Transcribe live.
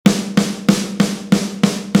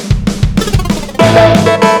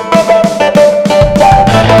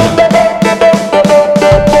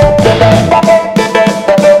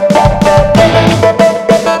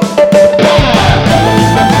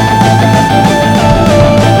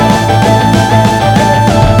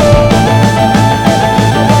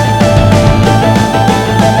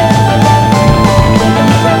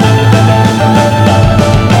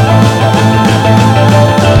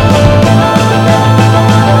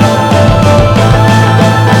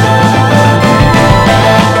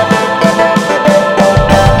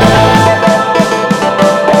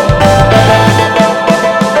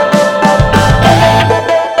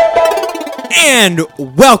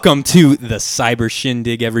Welcome to the Cyber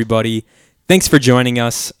Shindig, everybody. Thanks for joining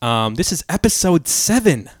us. This is episode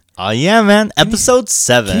 7. Oh, yeah, man. Episode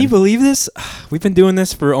 7. Can you believe this? We've been doing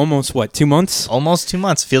this for almost, 2 months? Almost 2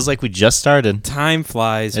 months. Feels like we just started. Time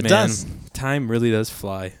flies, man. It does. Time really does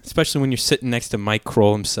fly, especially when you're sitting next to Mike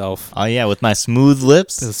Kroll himself. Oh, yeah, with my smooth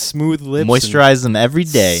lips. The smooth lips. Moisturize them every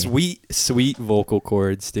day. Sweet vocal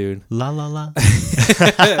cords, dude. La, la, la.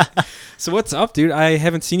 So what's up, dude? I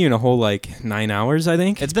haven't seen you in a whole, 9 hours, I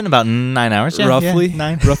think. It's been about 9 hours. Yeah, roughly. Yeah,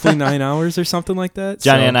 9. Roughly 9 hours or something like that.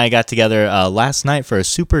 Johnny and I got together last night for a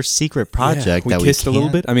super secret project. We kissed a little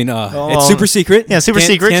bit. I mean, it's Oh. super secret. Yeah, super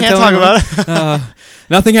secret. Can't tell talk anyone. about it.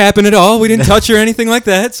 Nothing happened at all. We didn't touch or anything like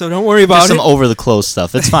that, so don't worry about There's it. some over-the-clothes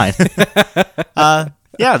stuff. It's fine.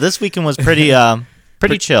 Yeah, this weekend was pretty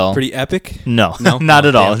chill. Pretty epic? No, No? not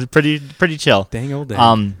at all. Damn. Pretty chill. Dang old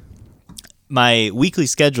dang. My weekly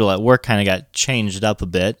schedule at work kind of got changed up a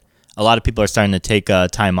bit. A lot of people are starting to take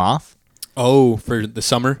time off. Oh, for the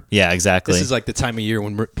summer? Yeah, exactly. This is like the time of year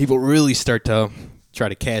when people really start to try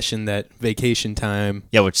to cash in that vacation time.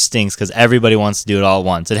 Yeah, which stinks because everybody wants to do it all at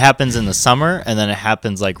once. It happens in the summer, and then it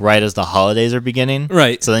happens like right as the holidays are beginning.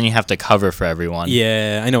 Right. So then you have to cover for everyone.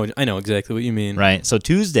 Yeah, I know exactly what you mean. Right. So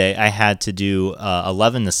Tuesday, I had to do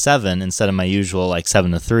 11 to 7 instead of my usual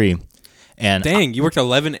 7 to 3. And Dang, you worked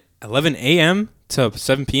 11 a.m. to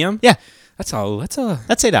 7 p.m.? Yeah. That's 8 hours.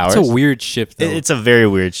 That's a weird shift, though. It's a very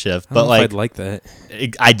weird shift, I don't but know if I'd like that.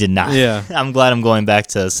 I did not. Yeah. I'm glad I'm going back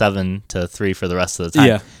to 7 to 3 for the rest of the time.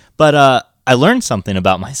 Yeah. But I learned something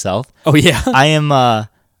about myself. Oh, yeah?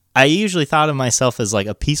 I usually thought of myself as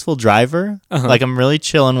a peaceful driver, Uh-huh. like I'm really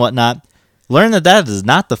chill and whatnot. Learned that is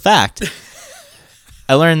not the fact.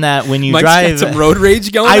 I learned that when you Mike's drive, got some road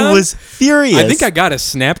rage going on? I was furious. I think I got a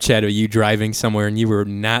Snapchat of you driving somewhere and you were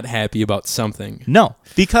not happy about something. No,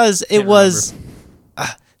 because it was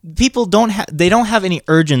people don't have any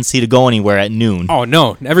urgency to go anywhere at noon. Oh,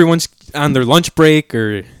 no. Everyone's on their lunch break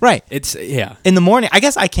or... Right. Yeah. In the morning, I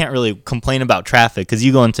guess I can't really complain about traffic because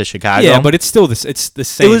you go into Chicago. Yeah, but it's still it's the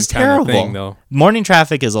same it was kind terrible. of thing, though. Morning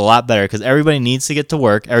traffic is a lot better because everybody needs to get to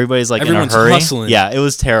work. Everybody's Everyone's in a hurry. hustling. Yeah, it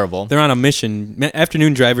was terrible. They're on a mission.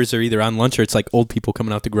 Afternoon drivers are either on lunch or it's like old people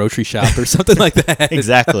coming out to grocery shop or something like that.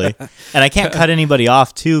 Exactly. And I can't cut anybody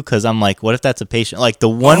off, too, because I'm like, what if that's a patient? The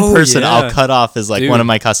one person yeah. I'll cut off is Dude. one of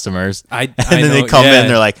my customers. And then they come in,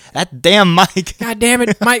 they're like, that damn Mike. God damn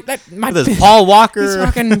it, Mike. This Paul Walker. He's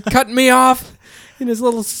fucking cutting me off in his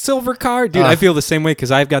little silver car. Dude, I feel the same way because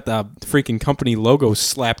I've got the freaking company logo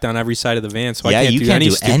slapped on every side of the van, so I can't you do can't any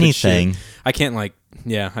do stupid anything. shit. I can't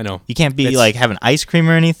yeah, I know. You can't be It's- having ice cream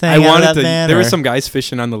or anything. I out of wanted that to. van, There or- were some guys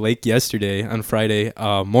fishing on the lake yesterday on Friday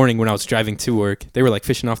morning when I was driving to work. They were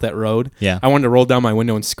fishing off that road. Yeah. I wanted to roll down my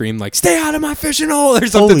window and scream "Stay out of my fishing hole" or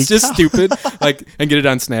something Holy just cow. stupid, and get it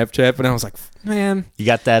on Snapchat. But I was like, man, You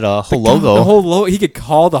got that whole logo. the whole logo. He could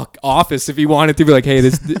call the office if he wanted to be like, hey,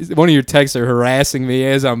 this one of your texts are harassing me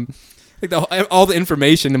as I'm. All the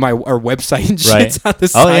information in our website and shit's on the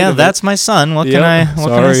side. Oh yeah, of that's my son. What can I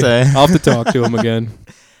Sorry. say? I'll have to talk to him again.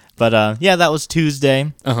 But yeah, that was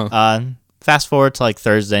Tuesday. Uh-huh. Fast forward to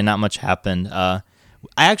Thursday, not much happened. I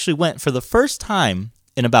actually went for the first time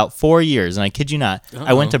in about 4 years, and I kid you not,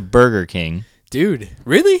 I went to Burger King. Dude,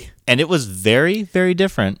 really? And it was very, very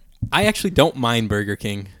different. I actually don't mind Burger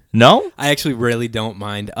King. No? I actually really don't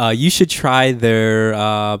mind. You should try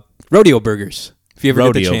their rodeo burgers if you ever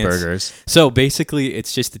get the Rodeo chance. burgers. So basically,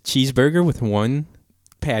 it's just a cheeseburger with one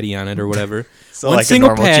patty on it or whatever. So one like a single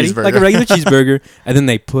normal patty, cheeseburger. like a regular cheeseburger, and then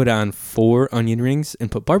they put on 4 onion rings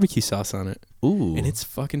and put barbecue sauce on it. Ooh. And it's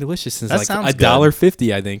fucking delicious. It's That sounds good.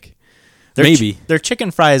 $1.50, I think. Their Maybe. their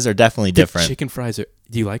chicken fries are definitely The different. chicken fries are...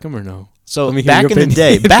 Do you like them or no? So Let me hear back your in the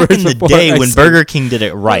day, opinion first before I when say- Burger King did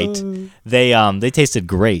it right, they tasted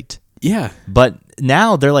great. Yeah. But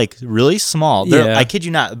now they're really small. They're, Yeah. I kid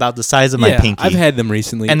you not, about the size of my pinky. I've had them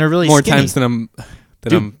recently. And they're really more skinny. times than I'm...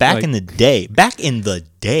 Dude, back in the day, Back in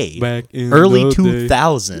early the day.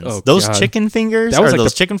 2000s, Oh, those God. chicken fingers That was or like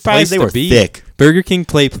those the chicken fries, place they to were be. thick. Burger King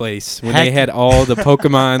Play Place when they Heck. had all the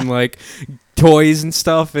Pokemon toys and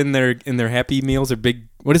stuff in their Happy Meals or big.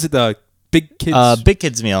 What is it? The Big Kids. Big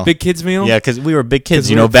kids meal. Big Kids meal. Yeah, because we were big kids, 'Cause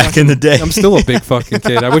you we know, were back in the day. I'm still a big fucking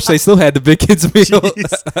kid. I wish they still had the Big Kids meal.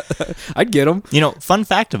 I'd get them. Fun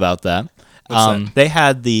fact about that. What's that? They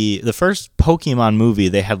had the first Pokemon movie.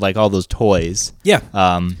 They had all those toys. Yeah.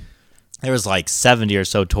 There was 70 or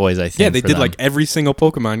so toys, I think. Yeah, they for did them. every single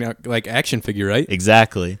Pokemon action figure, right?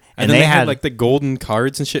 Exactly. And then they had the golden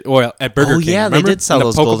cards and shit. Or at Burger King. yeah, they remember? did sell And the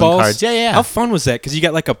those golden Pokeballs? cards. Yeah, yeah. How fun was that? Because you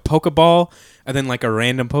got a Pokeball and then a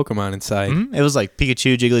random Pokemon inside. It was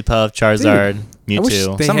Pikachu, Jigglypuff, Charizard, I wish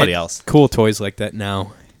Mewtwo, they somebody had else. Cool toys like that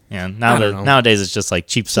now. Yeah, I don't know. nowadays it's just like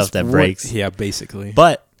cheap stuff that breaks. Yeah, basically.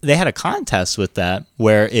 But they had a contest with that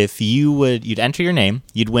where if you'd enter your name,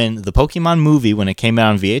 you'd win the Pokemon movie when it came out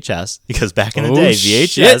on VHS, because back in the day, VHS,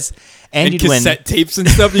 shit. and you'd win cassette tapes and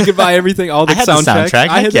stuff. You could buy everything, all the I had the soundtrack. soundtrack.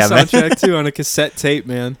 I had Heck the yeah, man. soundtrack too on a cassette tape,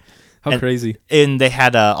 man. How crazy. And they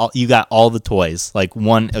had you got all the toys, like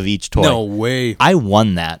one of each toy. No way. I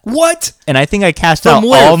won that. What? And I think I cashed From out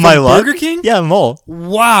where? all my From luck. Burger King? Yeah, Mole.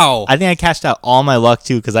 Wow. I think I cashed out all my luck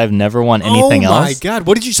too, because I've never won anything else. Oh my god.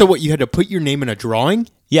 What did you? So what? You had to put your name in a drawing?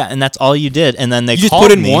 Yeah, and that's all you did. And then they You just called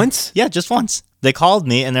put in me. once? Yeah, just once. They called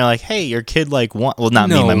me and they're like, "Hey, your kid won." Well, not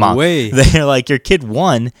me, No my mom. way. They're like, "Your kid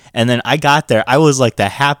won," and then I got there. I was like the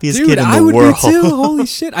happiest Dude, kid in I the would world. be too. Holy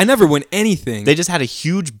shit. I never win anything. They just had a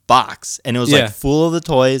huge box, and it was Yeah. like full of the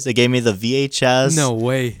toys. They gave me the VHS. No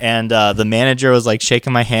way. And the manager was like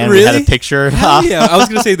shaking my hand. We had Really? a picture. Hell yeah. I was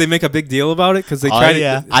going to say they make a big deal about it because they Oh, tried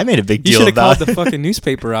yeah. to. I made a big You deal should have about called the fucking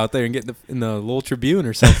newspaper out there and get in the Lowell Tribune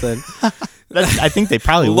or something. I think they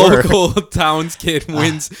probably were. Local towns kid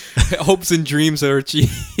wins hopes and dreams are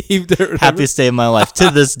achieved. Or whatever. Happiest day of my life to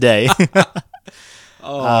this day.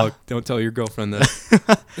 Don't tell your girlfriend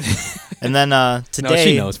that. And then today, No,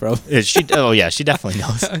 she knows, bro. Oh yeah, she definitely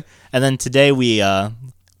knows. And then today we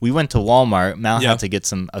went to Walmart. Mal Yeah. had to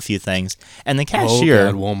get a few things, and the cashier.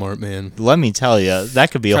 Oh, God, Walmart, man. Let me tell you,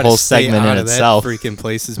 that could be Try a to whole stay segment out in of that itself. freaking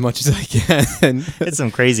place as much as I can. It's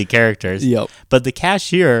some crazy characters. Yep. But the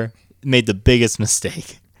cashier made the biggest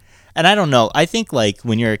mistake. And I don't know. I think like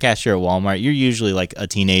when you're a cashier at Walmart, you're usually like a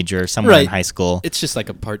teenager, somewhere in Right. high school. It's just like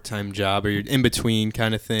a part-time job or you're in between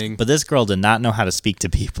kind of thing. But this girl did not know how to speak to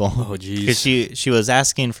people. Oh, Because jeez. she was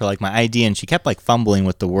asking for like my ID, and she kept like fumbling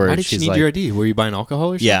with the words. Why did she She's need like, your ID? Were you buying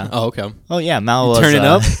alcohol or something? Yeah. Oh, okay. "Oh yeah, Mal was Turning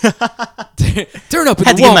up? Turn up at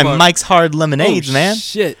had the to get my Walmart. Mike's Hard Lemonades, Oh, man."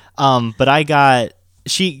 shit. But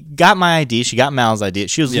she got my ID. She got Mal's ID.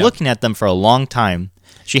 She was Yeah. looking at them for a long time.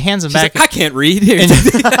 She hands them She's back. like, I can't read. Here.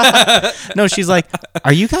 No, she's like,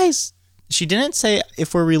 "Are you guys?" She didn't say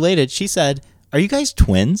if we're related. She said, "Are you guys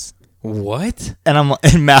twins?" What? And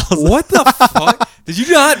Mal's What the fuck? Did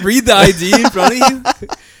you not read the ID in front of you?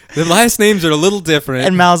 The last names are a little different.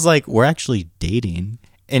 And Mal's like, "We're actually dating."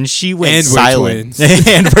 And she went And we're silent. twins.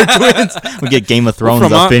 And we're twins. We get Game of Thrones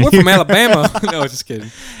up in we're here. from Alabama. No, just kidding.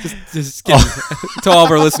 Just kidding. To all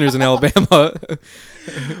of our listeners in Alabama.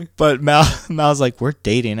 But Mal's like, "We're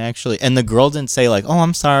dating, actually." And the girl didn't say like, "Oh,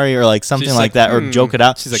 I'm sorry," or like something She's like like, that, or joke it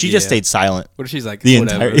out. She's like, she just "Yeah." stayed silent What if she's like, the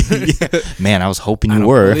whatever. entire. Man, I was hoping I you don't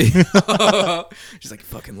were. believe- She's like,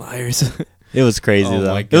 fucking liars. It was crazy Oh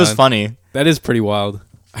though. my It was God. funny. That is pretty wild.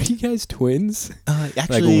 Are you guys twins?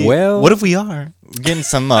 Actually, well- what if we are? We're getting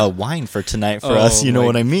some wine for tonight for us. You know my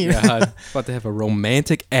what I mean? God. About to have a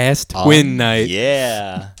romantic ass twin night.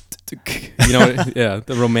 Yeah. You know what? Yeah,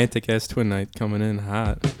 the romantic ass twin night coming in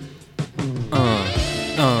hot.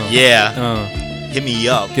 Yeah. Hit me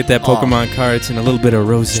up. Get that Pokemon cards and a little bit of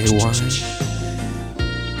rosé wine.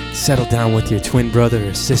 Settle down with your twin brother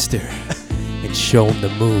or sister and show them the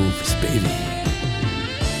moves, baby.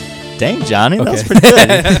 Dang, Johnny, that was Okay.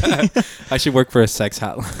 pretty good. I should work for a sex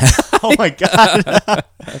hotline. Oh my god.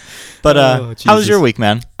 But Oh, how was Jesus. your week,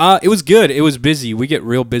 man? It was good. It was busy. We get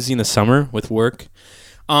real busy in the summer with work.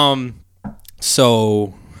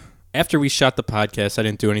 So after we shot the podcast, I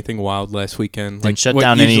didn't do anything wild last weekend. Didn't shut what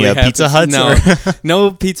down any usually Pizza happens. Huts? No,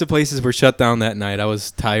 no pizza places were shut down that night. I was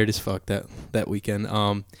tired as fuck that weekend.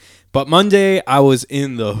 But Monday I was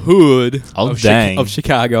in the hood Oh, of, dang. of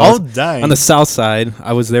Chicago. Oh, dang. On the south side.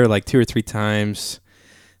 I was there like 2 or 3 times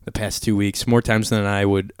the past 2 weeks, more times than I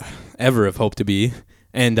would ever have hoped to be.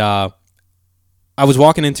 And I was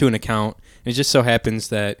walking into an account, and it just so happens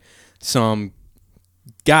that some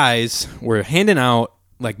guys were handing out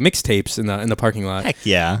like mixtapes in the parking lot. Heck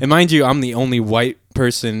yeah. And mind you, I'm the only white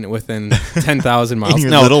person within 10,000 miles.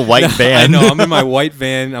 In your little white van. I know. I'm in my white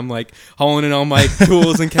van. I'm like hauling in all my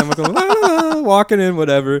tools and chemicals, walking in,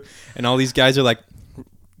 whatever. And all these guys are like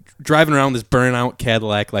driving around this burnout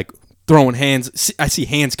Cadillac, like throwing hands. I see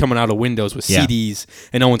hands coming out of windows with Yeah. CDs,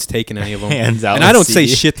 and no one's taking any of them. Hands out And I with don't say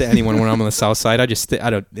CD. shit to anyone when I'm on the south side. I just, I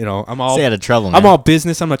don't, I'm all, Stay out of trouble, man. I'm all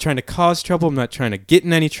business. I'm not trying to cause trouble. I'm not trying to get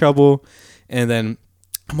in any trouble. And then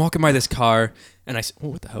I'm walking by this car, and I said, "Oh,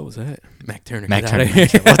 what the hell was that?" Mac Turner. Mac get outta Turner.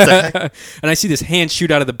 here. What the heck? And I see this hand shoot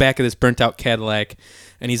out of the back of this burnt-out Cadillac,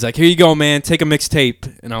 and he's like, "Here you go, man. Take a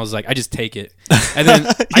mixtape." And I was like, "I just take it." And then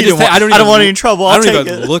I don't want any trouble. I I'll don't take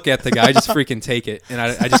even it. look at the guy. I just freaking take it, and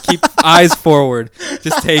I just keep eyes forward.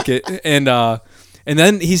 Just take it, and And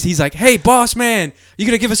then he's like, hey, boss man, you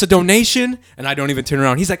gonna give us a donation? And I don't even turn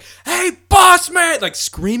around. He's like, hey, boss man, like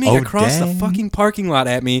screaming across the fucking parking lot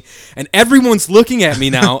at me. And everyone's looking at me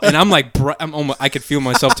now. And I'm like, I could feel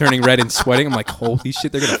myself turning red and sweating. I'm like, holy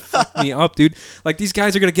shit, they're gonna fuck me up, dude. Like, these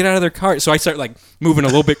guys are gonna get out of their car. So I start like moving a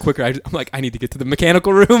little bit quicker. I'm like, I need to get to the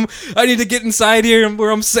mechanical room. I need to get inside here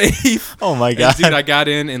where I'm safe. Oh my God. And dude, I got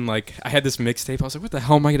in and like I had this mixtape. I was like, what the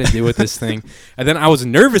hell am I gonna do with this thing? And then I was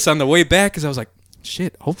nervous on the way back because I was like,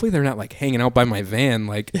 shit, hopefully they're not like hanging out by my van.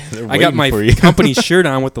 Like, I got my company shirt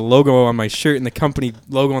on with the logo on my shirt and the company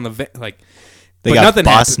logo on the van. Like, they got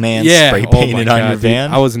Boss Man spray painted on your van.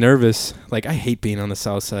 Dude, I was nervous. Like, I hate being on the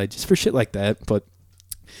south side just for shit like that. But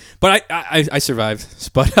I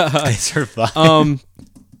survived. But I survived.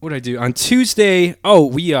 What did I do on Tuesday?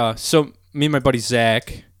 Oh, so me and my buddy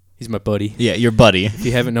Zach. He's my buddy. Yeah, your buddy. If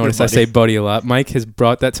you haven't noticed, I say buddy a lot. Mike has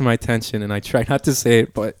brought that to my attention, and I try not to say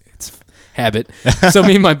it, but it's habit. So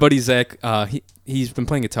me and my buddy Zach, he's been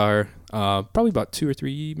playing guitar probably about 2 or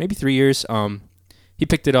 3, maybe 3 years. He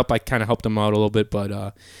picked it up. I kind of helped him out a little bit,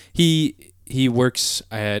 but he works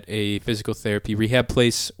at a physical therapy rehab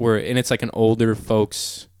place and it's like an older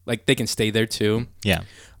folks, like they can stay there too. Yeah.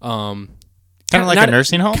 Kind of like a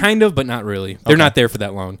nursing home? Kind of, but not really. They're not there for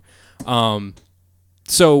that long.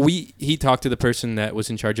 So he talked to the person that was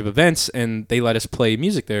in charge of events, and they let us play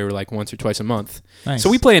music there like once or twice a month. Nice. So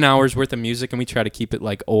we play an hour's worth of music, and we try to keep it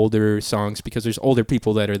like older songs because there's older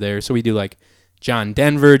people that are there. So we do like John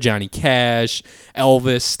Denver, Johnny Cash,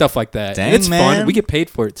 Elvis, stuff like that. Dang, and it's man. fun. We get paid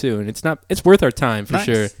for it too, and it's worth our time for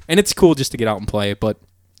sure. And it's cool just to get out and play. But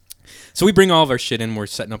so we bring all of our shit in. We're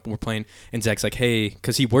setting up and we're playing. And Zach's like, hey,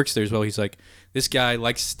 because he works there as well. He's like, this guy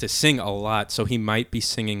likes to sing a lot, so he might be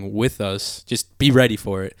singing with us. Just be ready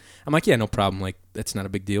for it. I'm like, yeah, no problem. Like, that's not a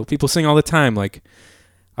big deal. People sing all the time. Like,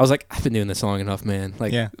 I was like, I've been doing this long enough, man.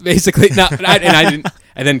 Like, basically, I didn't.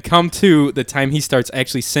 And then come to the time he starts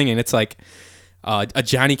actually singing, it's like a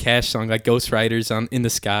Johnny Cash song, like Ghost Riders in the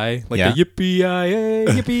Sky, like the yippee-yi-yi,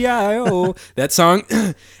 yippee-yi-oh, that song.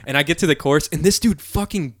 And I get to the chorus, and this dude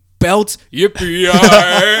fucking belts yippee-yi,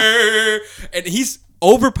 and he's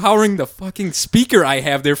overpowering the fucking speaker I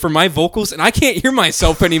have there for my vocals, and I can't hear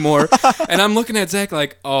myself anymore. And I'm looking at Zach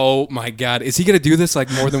like, oh my God, is he gonna do this like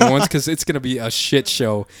more than once? Because it's gonna be a shit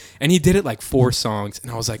show. And he did it like 4 songs, and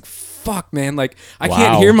I was like, fuck, man, like I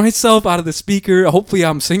can't hear myself out of the speaker. Hopefully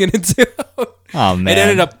I'm singing it too. Oh man, it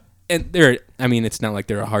ended up, and it's not like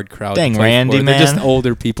they're a hard crowd. Dang, Randy, man, they're just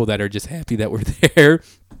older people that are just happy that we're there.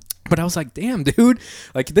 But I was like, damn, dude.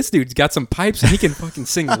 Like, this dude's got some pipes and he can fucking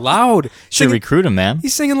sing loud. Should recruit him, man.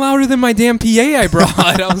 He's singing louder than my damn PA I brought.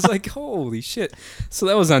 I was like, holy shit. So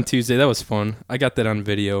that was on Tuesday. That was fun. I got that on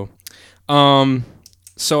video.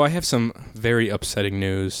 So I have some very upsetting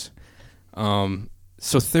news.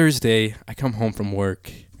 So Thursday, I come home from work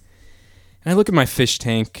and I look at my fish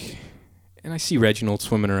tank and I see Reginald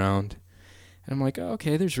swimming around. And I'm like, oh,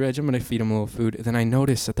 okay, there's Reg. I'm going to feed him a little food. And then I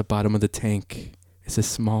notice at the bottom of the tank is a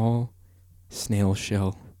small snail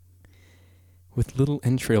shell with little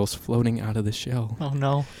entrails floating out of the shell. Oh,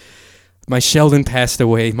 no. My Sheldon passed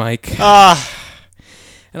away, Mike. And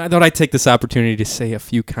I thought I'd take this opportunity to say a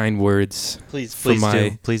few kind words Please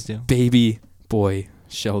do. Baby boy,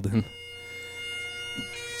 Sheldon.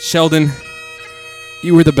 Sheldon,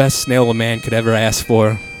 you were the best snail a man could ever ask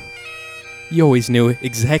for. You always knew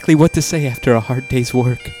exactly what to say after a hard day's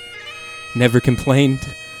work. Never complained,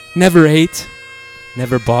 never ate,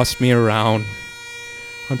 never bossed me around.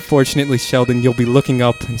 Unfortunately, Sheldon, you'll be looking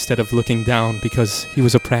up instead of looking down because he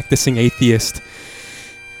was a practicing atheist.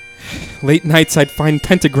 Late nights, I'd find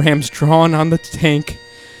pentagrams drawn on the tank.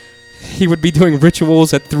 He would be doing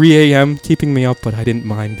rituals at 3 a.m., keeping me up, but I didn't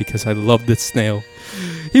mind because I loved the snail.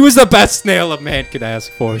 He was the best snail a man could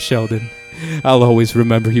ask for, Sheldon. I'll always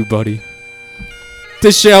remember you, buddy.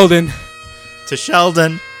 To Sheldon. To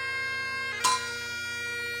Sheldon.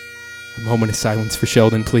 A moment of silence for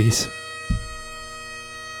Sheldon, please.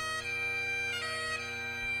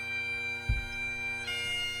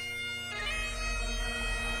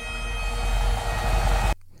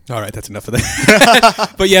 All right, that's enough of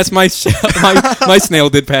that. But yes, my snail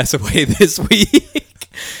did pass away this week.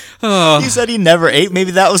 He said he never ate.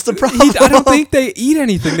 Maybe that was the problem. I don't think they eat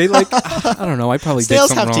anything. They I don't know. I probably Snails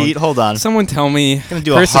did something have wrong. to eat. Hold on. Someone tell me. I'm gonna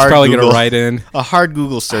do Chris a hard is probably Google. gonna write in. A hard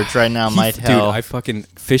Google search right now might help. Dude, I fucking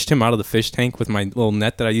fished him out of the fish tank with my little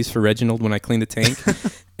net that I use for Reginald when I clean the tank.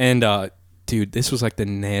 And dude, this was like the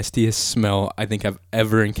nastiest smell I think I've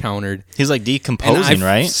ever encountered. He's like decomposing,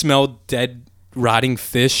 right? Smelled dead, rotting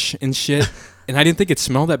fish and shit. And I didn't think it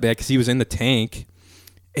smelled that bad because he was in the tank.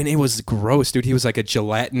 And it was gross, dude. He was like a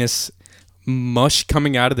gelatinous mush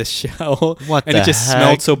coming out of the shell. What and the it just heck?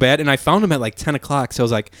 smelled so bad. And I found them at like 10 o'clock. So I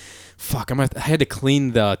was like, fuck, I had to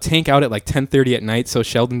clean the tank out at like 10:30 at night so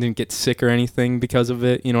Sheldon didn't get sick or anything because of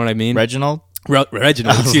it. You know what I mean? Reginald?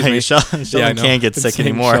 Reginald, excuse me. Sheldon I know. can't get I'm sick saying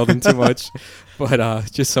anymore. Sheldon too much.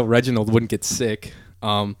 But just so Reginald wouldn't get sick. So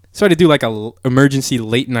I had to do like a emergency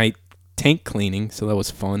late night tank cleaning. So that was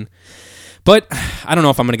fun. But I don't know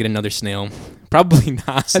if I'm going to get another snail. Probably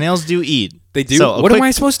not. Snails do eat. They do? So What am I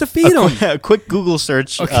supposed to feed them? A quick Google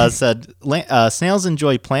search said snails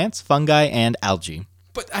enjoy plants, fungi, and algae.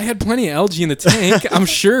 But I had plenty of algae in the tank. I'm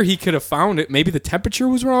sure he could have found it. Maybe the temperature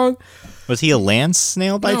was wrong. Was he a land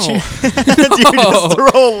snail by No. chance? Did you just throw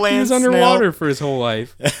a land He was snail? underwater for his whole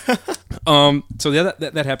life. So yeah,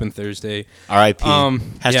 that happened Thursday. R.I.P. Yeah.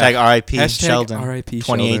 R.I.P. Hashtag Sheldon. R.I.P.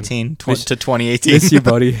 2018 Sheldon. to 2018. Miss you,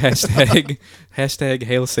 buddy. Hashtag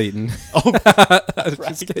Hail Satan. Oh,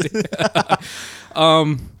 Just kidding.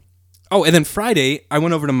 And then Friday, I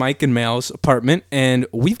went over to Mike and Mal's apartment, and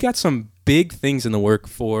we've got some big things in the work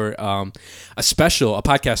for a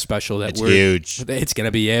podcast special that it's huge. It's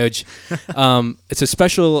gonna be huge. It's a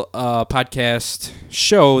special podcast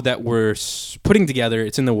show that we're putting together.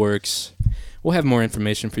 It's in the works. We'll have more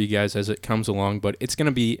information for you guys as it comes along, but it's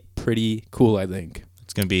gonna be pretty cool, I think.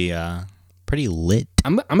 It's gonna be pretty lit.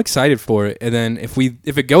 I'm excited for it, and then if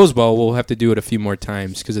it goes well, we'll have to do it a few more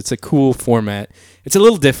times because it's a cool format. It's a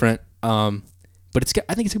little different, but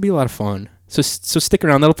I think it's gonna be a lot of fun. So stick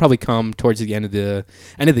around. That'll probably come towards the end of the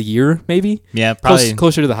year, maybe. Yeah, probably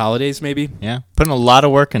closer to the holidays, maybe. Yeah, putting a lot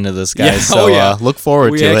of work into this, guys. Yeah. So look forward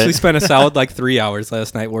to it. We actually spent a solid like 3 hours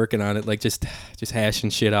last night working on it, like just hashing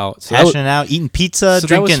shit out. So hashing it out, eating pizza, So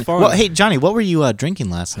that was drinking. fun. Well, hey Johnny, what were you drinking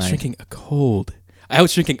last I was night? drinking I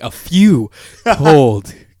was drinking a few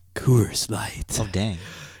cold Coors Light. Oh dang!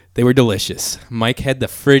 They were delicious. Mike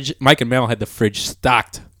and Mel had the fridge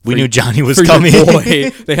stocked. We knew Johnny was for your coming. boy.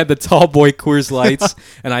 They had the tall boy Coors Lights,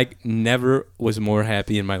 and I never was more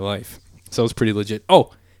happy in my life. So it was pretty legit.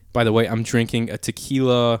 Oh, by the way, I'm drinking a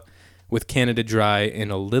tequila with Canada Dry and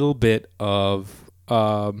a little bit of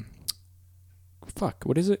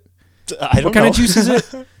what is it? I don't What kind know. of juice is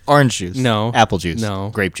it? Orange juice. No. Apple juice. No.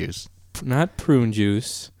 Grape juice. Not prune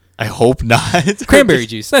juice. I hope not. Cranberry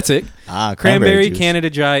juice. That's it. Cranberry Cranberry, juice. Canada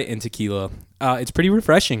Dry, and tequila. It's pretty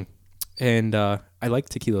refreshing, and I like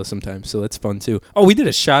tequila sometimes, so that's fun too. Oh, we did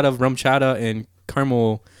a shot of rum chata and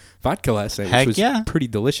caramel vodka last night, Heck which was yeah. pretty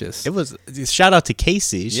delicious. It was. Shout out to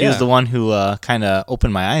Casey. She was Yeah. the one who kind of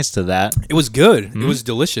opened my eyes to that. It was good. It was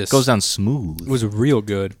delicious. Goes down smooth. It was real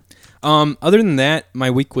good. Other than that,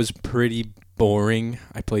 my week was pretty boring.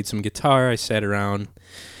 I played some guitar. I sat around,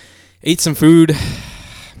 ate some food.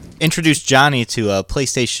 Introduced Johnny to the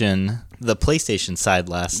PlayStation side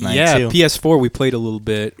last night Yeah, too. PS4. We played a little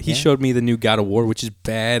bit. He Yeah. showed me the new God of War, which is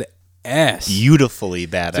badass. Beautifully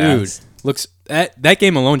badass. Dude, looks that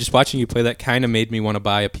game alone. Just watching you play that kind of made me want to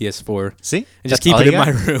buy a PS4 See? and just That's keep all it you in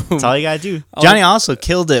my got. room. That's all you gotta do. Oh. Johnny also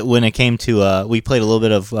killed it when it came to we played a little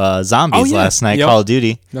bit of zombies Oh, yeah. last night, Yep. Call of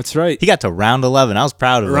Duty. That's right. He got to round 11. I was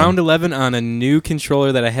proud of him. Round 11 on a new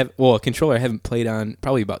controller that a controller I haven't played on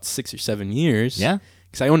probably about 6 or 7 years. Yeah.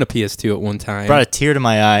 Because I owned a PS2 at one time. Brought a tear to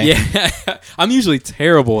my eye. Yeah. I'm usually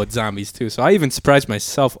terrible at zombies too, so I even surprised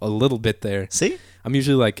myself a little bit there. See? I'm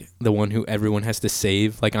usually like the one who everyone has to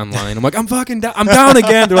save, like online. I'm like, I'm fucking down. I'm down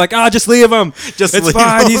again. They're like, just leave him. Just it's leave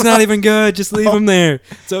fine. him. He's not even good. Just leave him there.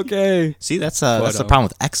 It's okay. See, that's the problem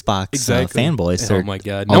with Xbox fanboys. Oh They're my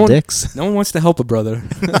god. all dicks. No one wants to help a brother.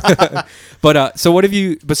 But so what have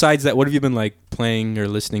you? Besides that, what have you been like playing or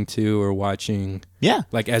listening to or watching? Yeah.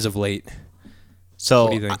 Like as of late. So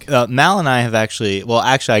What do you think? Mal and I have actually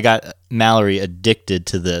I got Mallory addicted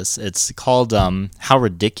to this. It's called How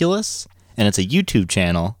Ridiculous, and it's a YouTube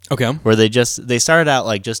channel Okay. where they started out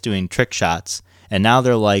like just doing trick shots, and now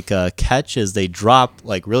they're like catch as they drop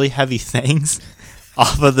like really heavy things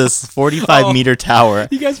off of this 45-meter tower.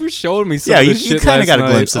 You guys were showing me some Yeah, of you this shit kind of last got a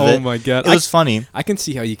night. glimpse of it. Oh my god. It was funny. I can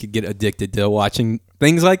see how you could get addicted to watching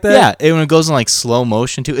things like that. Yeah, and when it goes in like slow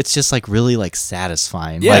motion too, it's just like really like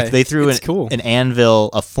satisfying. Yeah, like they threw it's cool. an anvil,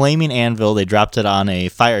 a flaming anvil. They dropped it on a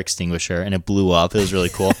fire extinguisher and it blew up. It was really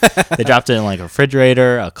cool. They dropped it in like a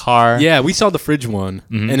refrigerator, a car. Yeah, we saw the fridge one,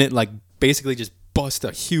 Mhm. and it like basically just bust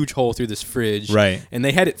a huge hole through this fridge. Right. And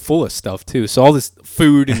they had it full of stuff too. So all this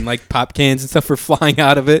food and like pop cans and stuff were flying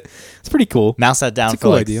out of it. It's pretty cool. Mal sat down It's a for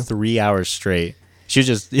cool like idea. 3 hours straight. She was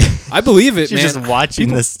just I believe it, she was man. just watching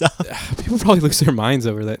People- this stuff. People probably lose their minds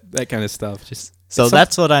over that kind of stuff. Just So it's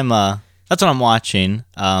that's what I'm That's what I'm watching.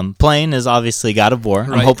 Playing is obviously God of War.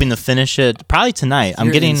 I'm Right. hoping to finish it probably tonight. I'm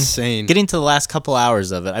You're getting insane. to the last couple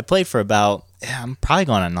hours of it. I played for about. I'm probably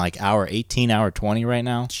going on like hour 18, hour 20 right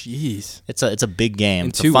now. Jeez. It's a big game. In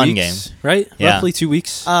It's 2 a fun weeks, game. right? Yeah. Roughly 2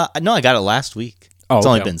 weeks. No, I got it last week. Oh, It's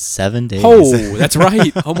only okay. been 7 days. Oh, that's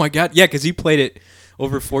right. Oh my God. Yeah, because you played it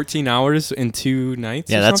over 14 hours in 2 nights.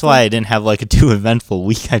 Yeah, or that's something? why I didn't have like a too eventful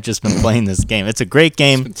week. I've just been playing this game. It's a great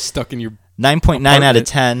game. Been stuck in your 9.9 out of apartment.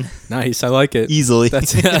 10 nice. I like it. easily.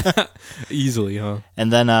 That's easily, huh?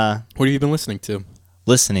 And then What have you been listening to?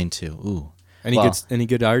 listening to. Ooh. Any Well- any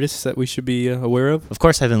good artists that we should be aware of? Of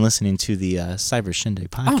course, I've been listening to the Cyber Shindig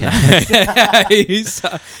Oh, podcast. nice.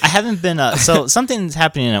 I haven't been. So something's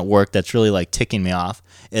happening at work that's really like ticking me off.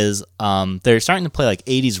 Is they're starting to play like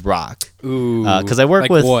 80s rock. Ooh. 'Cause I work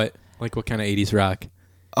like with- what? Like what kind of 80s rock?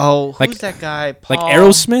 Oh, Like- who's that guy? Like Paul?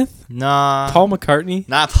 Aerosmith? Nah, Paul McCartney?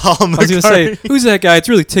 not Paul McCartney. I was gonna say, who's that guy? It's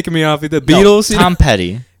really ticking me off. The No, Beatles. You Tom know?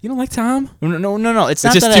 Petty. You don't like Tom? No. It's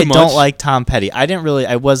not just that too I much? don't like Tom Petty. I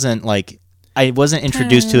wasn't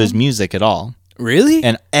introduced to his music at all. Really?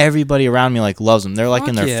 And everybody around me like loves him. They're like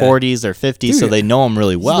in Fuck their yeah. 40s or 50s, so Dude, they know him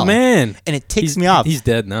really He's well. the man. And it ticks He's me off. He's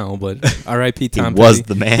dead now, but R.I.P. Tom. was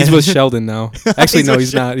Petty. the man. He's with Sheldon now. Actually, He's no, with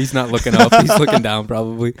he's not. He's not looking up. He's looking down,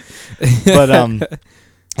 probably. But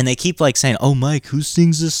and they keep like saying, "Oh, Mike, who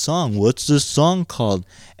sings this song? What's this song called?"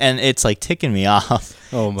 And it's like ticking me off.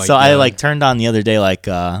 Oh my So God. I like turned on the other day like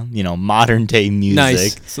modern day music.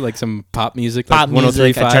 Nice. So like some pop music, Pop like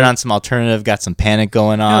music. I 103.5. turned on some alternative, got some Panic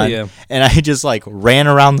going on. yeah. And I just like ran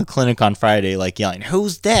around the clinic on Friday like yelling,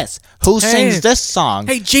 "Who's this? Who sings this song?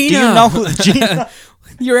 Hey, Do you Gina." know who Gina?"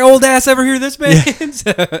 Your old ass ever hear this band?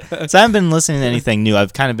 So I haven't been listening to anything new.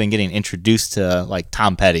 I've kind of been getting introduced to like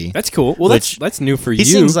Tom Petty. That's cool. Well, Which- that's new for He you.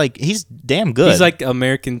 sings like he's damn good. He's like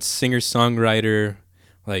American singer songwriter,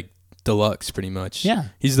 like deluxe, pretty much. Yeah.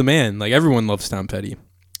 He's the man. Like everyone loves Tom Petty.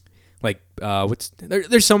 Like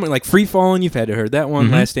there's so many like Free Fallin'. You've had to heard that one.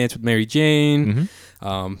 Mhm. Last Dance with Mary Jane. There's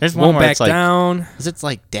one Won't where Back it's like- Down. Is it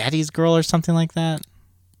like Daddy's Girl or something like that?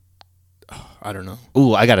 I don't know.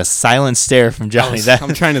 Ooh, I got a silent stare from Johnny. That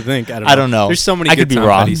I'm trying to think. I don't know. There's so many I good could be Tom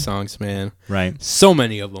wrong. Petty songs, man. right. So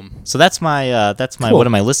many of them. So that's my Cool. what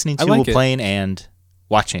am I listening to, I like it. playing, and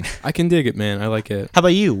watching? I can dig it, man. I like it. How about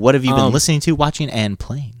you? What have you been Um, listening to, watching, and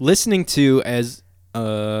playing? Listening to as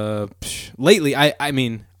lately, I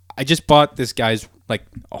mean, I just bought this guy's like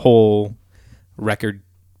whole record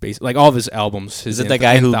base, like all of his albums. His Is it that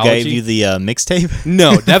guy who anthology. gave you the mixtape?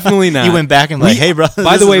 No, definitely not. You went back and like, hey, bro.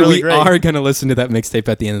 By the way, really we great. are gonna listen to that mixtape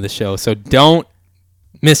at the end of the show, so don't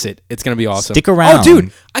miss it. It's gonna be awesome. Stick around. Oh,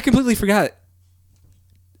 dude, I completely forgot.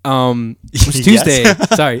 It was Yes. Tuesday.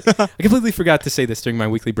 Sorry, I completely forgot to say this during my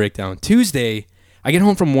weekly breakdown. Tuesday, I get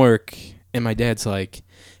home from work and my dad's like,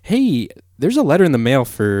 "Hey, there's a letter in the mail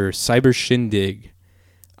for Cyber Shindig."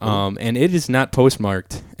 And it is not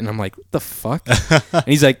postmarked. And I'm like, what the fuck? And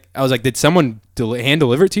he's like, I was like, did someone hand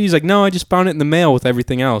deliver it to you? He's like, no, I just found it in the mail with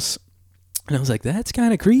everything else. And I was like, that's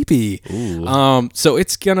kind of creepy. Ooh. So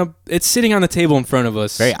it's sitting on the table in front of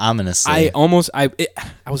us. Very ominously. I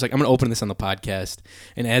was like, I'm gonna open this on the podcast.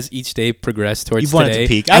 And as each day progressed towards You wanted to today,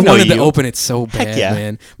 peek. I I know wanted to you. open it so bad, yeah.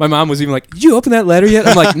 man. My mom was even like, "Did you open that letter yet?"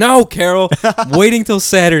 I'm like, "No, Carol. I'm waiting till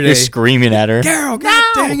Saturday." You're screaming at her. Carol, God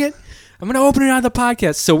dang it. I'm going to open it on the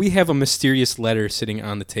podcast. So we have a mysterious letter sitting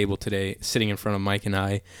on the table today, sitting in front of Mike and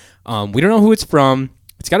I. We don't know who it's from.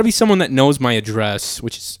 It's got to be someone that knows my address,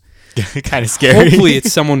 which is Kind of scary. hopefully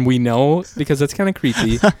it's someone we know because that's kind of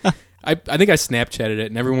creepy. I think I Snapchatted it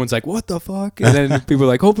and everyone's like, what the fuck? And then people are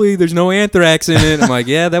like, hopefully there's no anthrax in it. I'm like,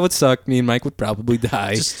 yeah, that would suck. Me and Mike would probably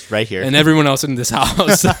die. Just right here. And everyone else in this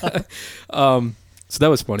house. So that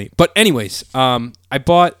was funny. But anyways, I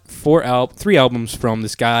bought 3 albums from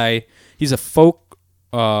this guy. He's a folk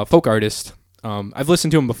artist. I've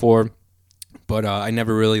listened to him before, but I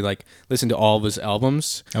never really like listened to all of his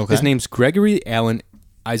albums. Okay. His name's Gregory Alan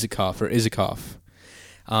Isakov.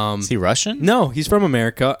 Is he Russian? No, he's from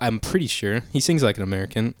America. I'm pretty sure he sings like an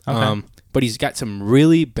American. Okay. But he's got some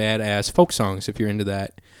really badass folk songs if you're into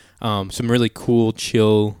that. Some really cool,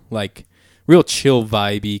 chill, like real chill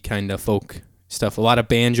vibey kind of folk stuff. A lot of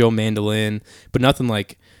banjo, mandolin, but not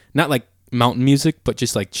like mountain music, but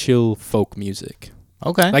just like chill folk music.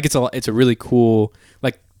 Okay. Like it's a really cool,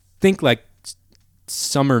 like think like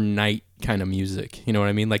summer night kind of music. You know what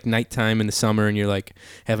I mean? Like nighttime in the summer, and you're like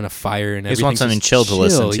having a fire and You just everything. want something chill to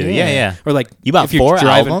listen to. Yeah, yeah. Or like You bought if you're 4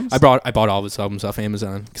 driving- albums? I bought all of his albums off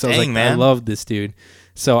Amazon because I was Dang, like, man. I love this dude.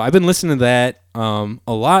 So I've been listening to that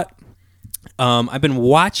a lot. I've been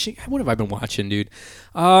watching. What have I been watching, dude?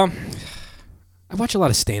 I watch a lot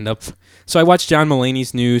of stand up. So I watched John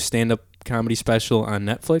Mulaney's new stand up comedy special on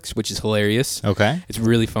Netflix, which is hilarious. Okay. It's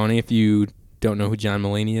really funny. If you don't know who John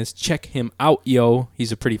Mulaney is, check him out, yo.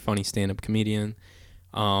 He's a pretty funny stand-up comedian.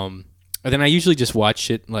 And then I usually just watch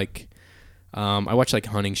shit like I watch like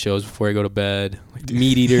hunting shows before I go to bed. Like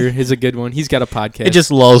Meat Eater is a good one. He's got a podcast. It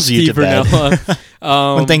just lulls you to Steve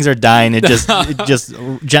Vernella. when things are dying, it just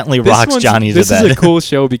gently rocks Johnny to bed. This is a cool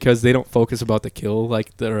show because they don't focus about the kill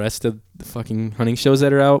like the rest of the fucking hunting shows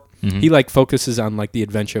that are out. Mm-hmm. He like focuses on like the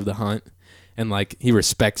adventure of the hunt, and like he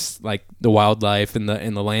respects like the wildlife and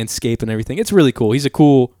the landscape and everything. It's really cool. He's a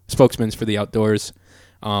cool spokesman for the outdoors.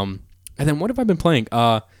 And then what have I been playing?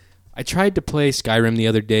 I tried to play Skyrim the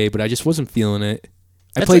other day, but I just wasn't feeling it.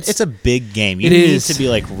 It's a big game. You It need is. to be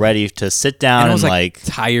like ready to sit down And I and was like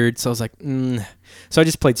tired, so I was like, So I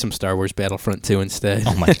just played some Star Wars Battlefront 2 instead.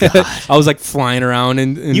 Oh my god. I was like flying around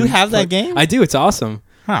and You have that game? I do. It's awesome.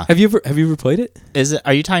 Huh. Have you ever played it? Is it?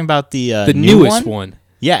 Are you talking about the The new newest one.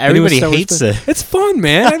 Yeah, The newest everybody Star Wars hates game. it. It's fun,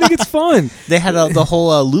 man. I think it's fun. They had the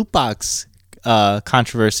whole loot box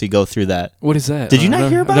controversy go through that. What is that? Did you not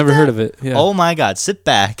hear about I've never that? heard of it. Yeah. Oh my god, sit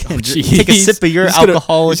back and just Jeez. take a sip of your He's gonna-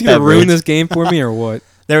 alcoholic He's gonna beverage. ruin this game for me or what?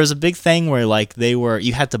 There was a big thing where like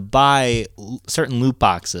you had to buy certain loot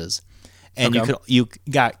boxes, and Okay. you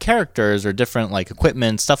got characters or different like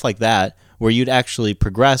equipment, stuff like that, where you'd actually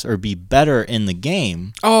progress or be better in the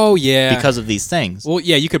game Oh yeah. because of these things. Well,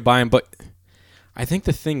 yeah, you could buy them, but I think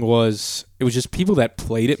the thing was it was just people that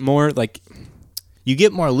played it more. Like You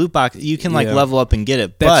get more loot box. You can like Yeah. level up and get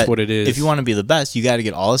it. That's but what it is. If you want to be the best, you got to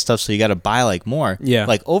get all this stuff. So you got to buy like more. Yeah.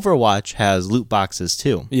 Like Overwatch has loot boxes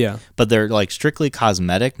too. yeah, But they're like strictly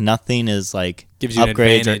cosmetic. Nothing is like Gives you an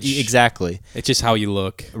upgrades advantage. exactly. it's just how you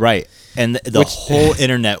look. Right. And the Which- whole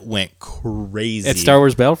internet went crazy. At Star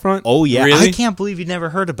Wars Battlefront? Oh yeah. Really? I can't believe you never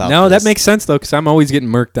heard about No, this. that makes sense though, because I'm always getting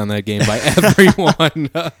murked on that game by everyone,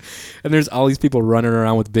 and there's all these people running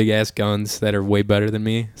around with big ass guns that are way better than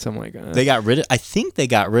me. So I'm like, They got rid of. I think they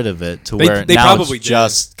got rid of it to They- where they now probably it's did.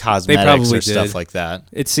 just cosmetics probably or stuff did. like that.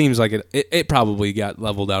 it seems like it probably got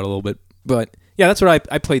leveled out a little bit, but yeah, that's what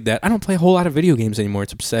I played that. I don't play a whole lot of video games anymore.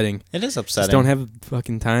 It's upsetting. It is Just upsetting. don't have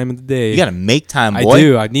fucking time of the day. You got to make time, I boy.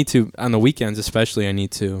 do. I need to on the weekends, especially. I need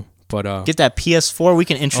to. But Get that PS4. We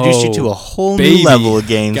can introduce you to a whole baby, new level of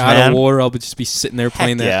games, God man. of War. I'll just be sitting there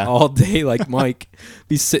playing Heck that yeah. all day, like Mike.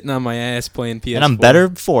 Be sitting on my ass playing PS4. And I'm better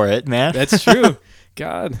for it, man. That's true.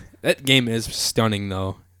 God, that game is stunning,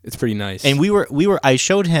 though. It's pretty nice. And we were. I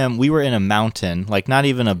showed him. We were in a mountain, like not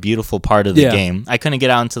even a beautiful part of the Yeah. game. I couldn't get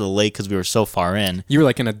out into the lake because we were so far in. you were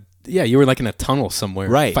like in a tunnel somewhere,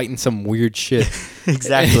 Right. Fighting some weird shit.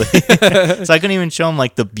 Exactly. So I couldn't even show him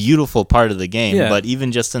like the beautiful part of the game. Yeah. But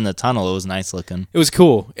even just in the tunnel, it was nice looking. It was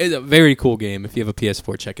cool. It's a very cool game. If you have a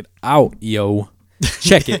PS4, check it out, yo.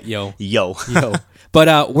 Check it, yo. Yo. Yo.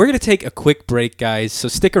 But we're going to take a quick break, guys. So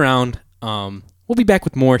stick around. We'll be back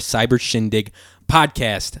with more Cyber Shindig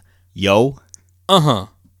podcast. Yo. Uh-huh.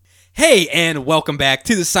 Hey, and welcome back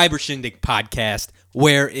to the Cyber Shindig podcast,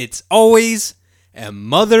 where it's always a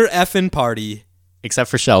mother effing party, Except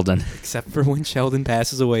for Sheldon. except for when Sheldon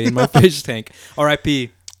passes away in my fish tank.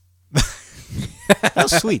 R.I.P. That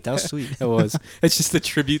was sweet. That was sweet. It was. It's just a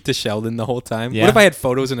tribute to Sheldon the whole time. Yeah. What if I had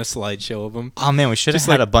photos and a slideshow of him? Oh man, we should have Just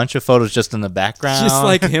had like- a bunch of photos just in the background. Just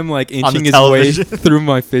like him, like On the inching his way television. through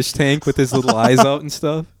my fish tank with his little eyes out and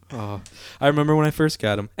stuff. Oh, I remember when I first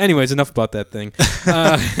got him. Anyways, enough about that thing.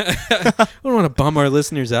 I don't want to bum our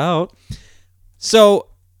listeners out. So,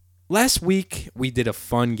 last week we did a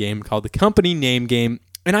fun game called the Company Name Game,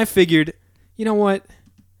 and I figured, you know what?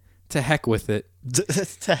 To heck with it.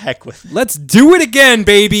 to heck with. Let's do it again,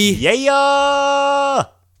 baby. Yeah.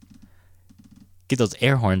 Get those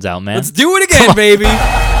air horns out, man. Let's do it again, baby.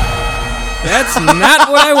 That's not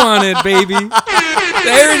what I wanted, baby.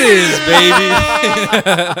 There it is,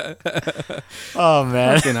 baby. Oh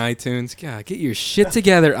man. Fucking iTunes. God, get your shit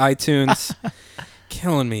together, iTunes.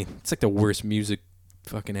 Killing me. It's like the worst music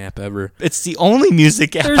fucking app ever. It's the only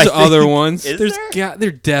music app. There's I think. other ones. Is There's there?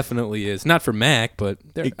 there definitely is. Not for Mac, but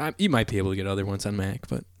you might be able to get other ones on Mac.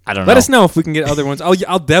 But I don't know. let us know if we can get other ones.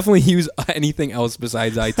 I'll definitely use anything else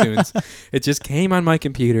besides iTunes. It just came on my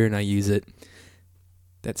computer and I use it.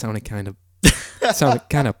 That sounded kind of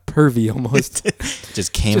pervy almost.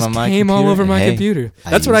 Just came Just on my came computer. all over my Hey, computer. I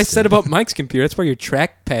That's what I used said it. about Mike's computer. That's why your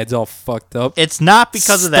trackpad's all fucked up. It's not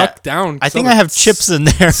because of Stuck that. down. I think Some I have chips in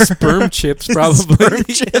there. sperm chips, probably. Sperm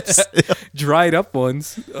chips. Dried up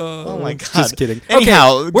ones. Oh my God. Just kidding.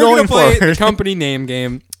 Anyhow, okay, we're gonna going play the forward. company name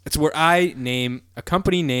game. It's where I name a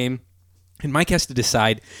company name, and Mike has to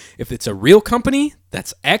decide if it's a real company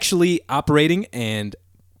that's actually operating and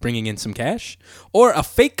bringing in some cash, or a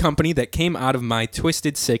fake company that came out of my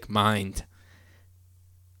twisted, sick mind.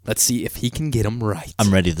 All right, Let's see if he can get them right.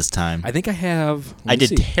 I'm ready this time. I think I have. I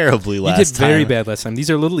did terribly last time. You did very bad last time. These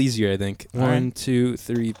are a little easier, I think. All right. 1, 2,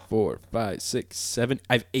 3, 4, 5, 6, 7.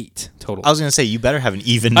 I have 8 total. I was going to say, you better have an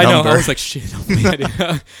even I number. know. I was like, shit.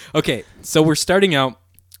 Okay, so we're starting out.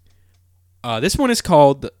 This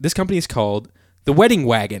company is called The Wedding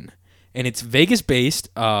Wagon, and it's Vegas-based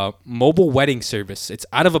mobile wedding service. It's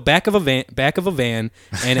out of a back of a van,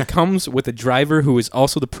 and it comes with a driver who is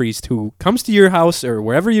also the priest who comes to your house or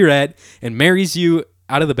wherever you're at and marries you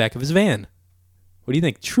out of the back of his van. What do you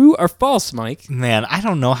think? True or false, Mike? Man, I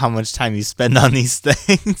don't know how much time you spend on these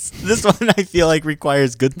things. This one I feel like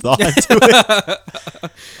requires good thought to it.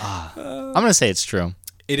 I'm going to say it's true.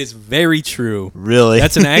 It is very true. Really?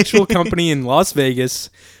 That's an actual company in Las Vegas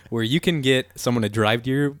where you can get someone to drive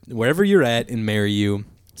to wherever you're at and marry you.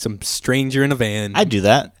 Some stranger in a van. I'd do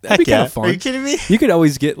that. That'd be kind of fun. Are you kidding me? You could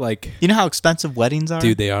always get like... You know how expensive weddings are?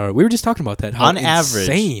 Dude, they are. We were just talking about that. How on average,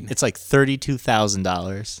 insane. it's like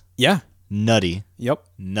 $32,000. Yeah. Nutty. Yep.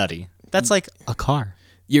 Nutty. That's like a car.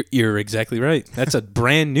 You're exactly right. That's a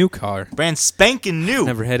brand new car. Brand spanking new.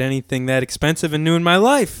 Never had anything that expensive and new in my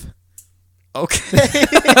life. Okay.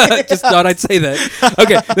 Just thought I'd say that.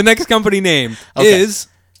 Okay, the next company name is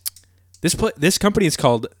this company is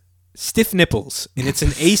called Stiff Nipples, and it's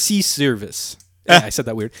an AC service. Yeah, I said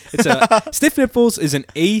that weird. It's a Stiff Nipples is an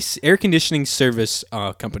air conditioning service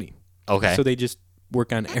company. Okay. So they just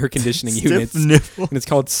work on air conditioning Stiff units, nipple. and it's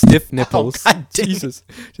called Stiff Nipples. God dang it. Jesus,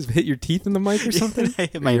 just hit your teeth in the mic or something. I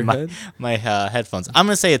hit Or my your head? headphones. I'm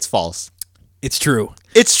gonna say it's false. It's true.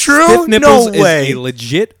 It's true. Stiff Nipples No way. is a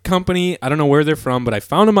legit company. I don't know where they're from, but I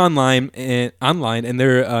found them online, and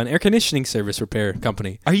they're an air conditioning service repair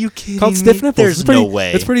company Are you kidding called me? Stiff Nipples. There's It's pretty, no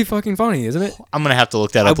way. It's pretty fucking funny, isn't it? I'm gonna have to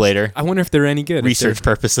look that up later. I wonder if they're any good. Research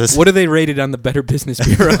purposes. What are they rated on the Better Business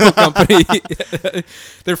Bureau company?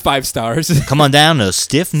 They're 5 stars. Come on down to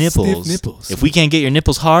Stiff Nipples. Stiff Nipples. If we can't get your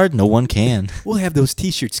nipples hard, no one can. We'll have those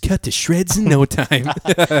T-shirts cut to shreds in no time.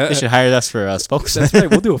 They should hire us for spokesman. That's right.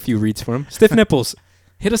 We'll do a few reads for them. Stiff Nipples.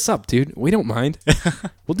 Hit us up, dude. We don't mind.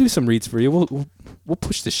 We'll do some reads for you. We'll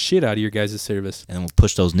push the shit out of your guys' service. And then we'll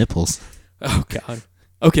push those nipples. Oh, God.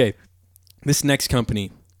 Okay. This next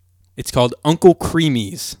company, it's called Uncle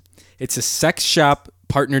Creamies. It's a sex shop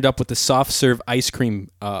partnered up with the soft serve ice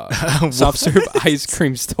cream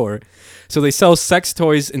store. So they sell sex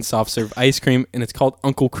toys and soft serve ice cream, and it's called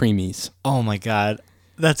Uncle Creamies. Oh my God,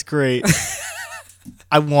 that's great.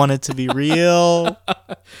 I want it to be real.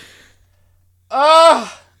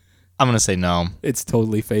 I'm gonna say no. It's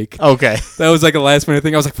totally fake. Okay. That was like a last minute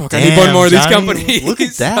thing. I was like, fuck, I need Damn, one more of these Johnny, companies. Look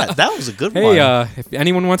at that. That was a good one. Hey, if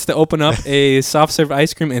anyone wants to open up a soft serve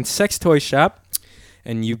ice cream and sex toy shop,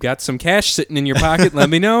 and you've got some cash sitting in your pocket, let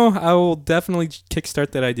me know. I will definitely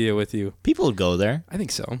kickstart that idea with you. People would go there. I think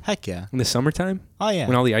so. Heck yeah. In the summertime, Oh yeah.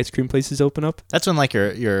 when all the ice cream places open up. That's when like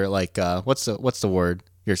your like what's the word?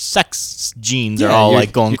 Your sex genes are Yeah, all your-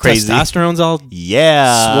 like going your crazy. Testosterone's all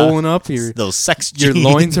Yeah. swollen up. Those sex Your genes.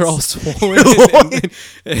 loins are all swollen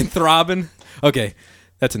and throbbing. Okay,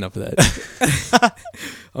 that's enough of that.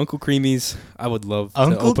 Uncle Creamies. I would love to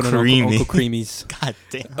Uncle open an Creamy. Uncle Creamies. God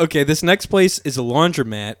damn. Okay, this next place is a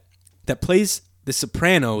laundromat that plays The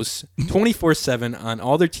Sopranos 24/7 on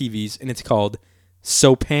all their TVs, and it's called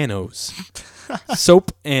Sopanos.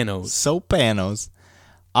 Sopanos. Sopanos.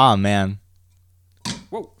 Ah man.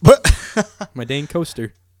 Whoa. But My dang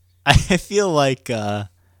coaster. I feel like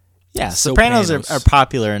Sopranos Sopranos. are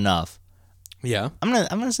popular enough. Yeah. I'm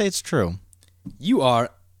gonna say it's true. You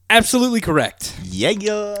are absolutely correct.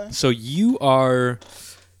 Yeah. So you are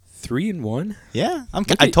 3-1. Yeah,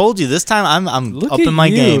 Look I at- told you this time. I'm Look up at in my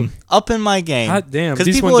you. game. Up in my game. Hot damn. 'Cause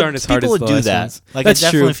These people ones would- aren't as hard people as would the do last that. ones. Like That's I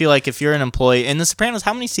definitely true. feel like if you're an employee in The Sopranos,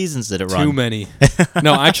 how many seasons did it run? Too many.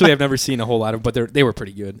 No, actually, I've never seen a whole lot of, but they were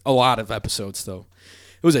pretty good. A lot of episodes, though.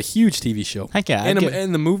 It was a huge TV show. Heck yeah,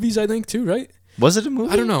 And the movies, I think, too, right? Was it a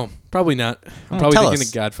movie? I don't know. Probably not. I'm Oh, probably tell thinking us.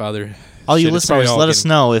 of Godfather. All you Shit, it's probably listeners, all let us getting-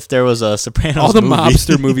 know if there was a Sopranos All the movie.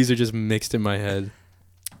 mobster movies are just mixed in my head.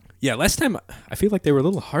 Yeah, last time I feel like they were a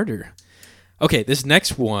little harder. Okay, this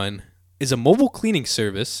next one is a mobile cleaning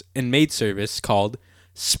service and maid service called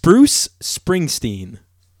Spruce Springsteen.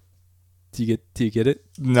 Do you get it?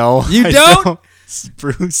 No, You I don't?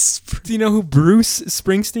 Spruce. Do you know who Bruce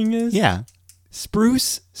Springsteen is? Yeah.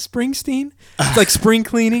 Spruce Springsteen? It's like spring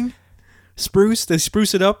cleaning. Spruce, they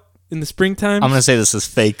spruce it up in the springtime. I'm gonna say this is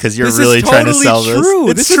fake because you're This really is trying to totally sell true.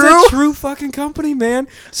 this. It's This true. is a true fucking company, man.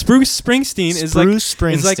 Spruce Springsteen is like Spruce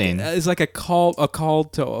Springsteen. is like a call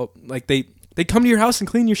to like they come to your house and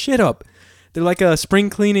clean your shit up. They're like a spring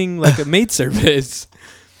cleaning, like a maid service.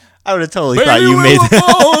 I would have totally thought you made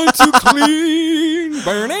that. to clean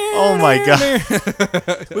Oh my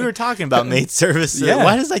god. We were talking about maid services. Yeah.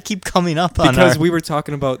 Why does that keep coming up on Because our... we were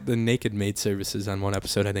talking about the naked maid services on one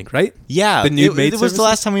episode, I think, right? Yeah. The nude maid it was services? the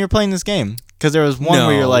last time we were playing this game. Because there was one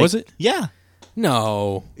where you're No, like... was it? Yeah.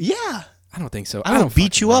 No, Yeah. I don't think so. I will don't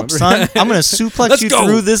beat fucking you up, remember. son. I'm going to suplex Let's you go.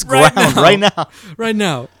 through this Right ground now. right now. right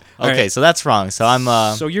now. All Okay, right. so that's wrong. So I'm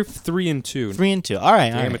So you're 3-2. 3-2. All right.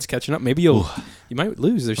 Damn, all right. it's catching up. Maybe you might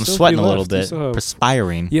lose. There's I'm still sweating few a little left. You bit. still have-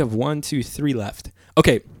 Perspiring. You have 1, 2, 3 left.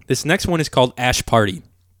 Okay, this next one is called Ash Party.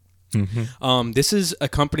 This is a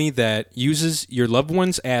company that uses your loved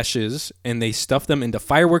one's ashes and they stuff them into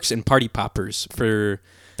fireworks and party poppers for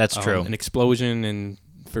That's true. an explosion and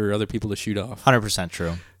for other people to shoot off. 100%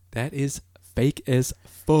 true. That is fake as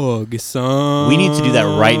fuck, son. We need to do that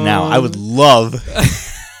right now. I would love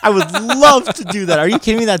to do that. Are you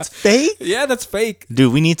kidding me? That's fake? Yeah, that's fake.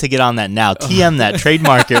 Dude, we need to get on that now. TM that.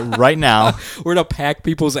 Trademark it right now. We're gonna pack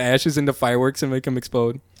people's ashes into fireworks and make them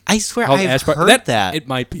explode. I swear Called I've Ash Par- heard that. It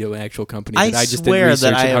might be an actual company. I But I just swear didn't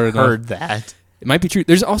research that I it hard have enough. heard that. It might be true.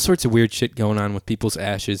 There's all sorts of weird shit going on with people's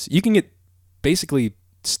ashes. You can get basically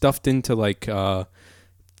stuffed into like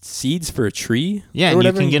seeds for a tree. Yeah, or and you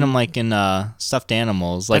whatever. can get them like in stuffed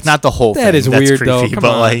animals. Like That's- not the whole thing. That is That's weird creepy, though. Come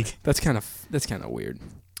but on, like that's kind of weird.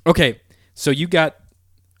 Okay, so you got.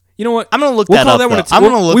 You know what? I'm gonna look We'll that call up. that one though. a t- I'm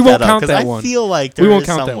we'll- gonna look we won't that up count because that I one. feel like We there won't is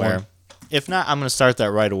count that somewhere. one. If not, I'm gonna start that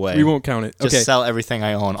right away. We won't count it. Just Okay. sell everything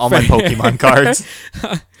I own, all my Pokemon cards.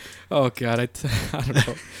 Oh God, I don't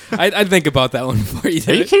know. I'd think about that one before you Are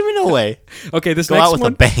did you it. kidding me? No way. Okay, this Go next out with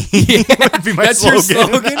one. a bang. Would be my That's your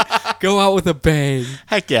slogan. Go out with a bang.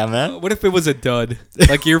 Heck yeah, man. What if it was a dud?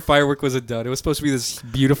 Like your firework was a dud. It was supposed to be this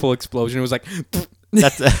beautiful explosion. It was like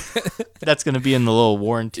That's gonna be in the little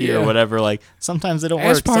warranty Yeah. or whatever. Like sometimes they don't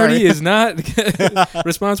Ash work. Party sorry. is not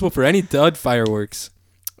responsible for any dud fireworks.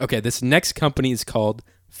 Okay, this next company is called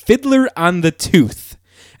Fiddler on the Tooth,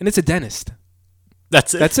 and it's a dentist.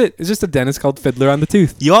 That's it. That's it. It's just a dentist called Fiddler on the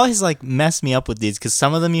Tooth. You always like mess me up with these because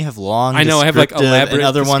some of them you have long. I know, I have, like, descriptive, elaborate and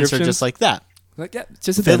other ones are descriptions. just like that. Like, yeah, it's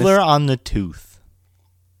just a Fiddler dentist. on the Tooth.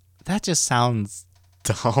 That just sounds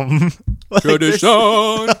dumb. Like,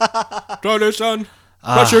 Tradition, tradition.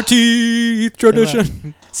 Brush your teeth,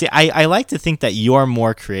 tradition. See, I like to think that you're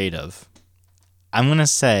more creative. I'm gonna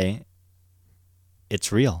say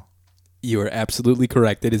it's real. You are absolutely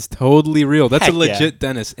correct. It is totally real. That's Heck a legit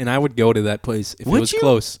dentist, and I would go to that place if Would it was you?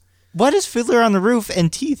 close. What is Fiddler on the Roof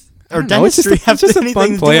and teeth or I don't know, it's dentistry have just a anything fun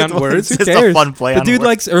to do play with on words. Who It's just cares? a fun play the on dude words.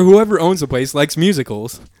 likes, or whoever owns the place likes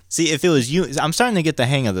musicals. See, if it was you, I'm starting to get the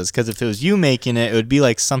hang of this because if it was you making it, it would be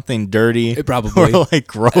like something dirty It probably. or like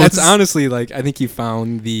gross. That's honestly like I think you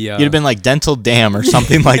found the You'd have been like Dental Dam or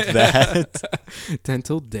something like that.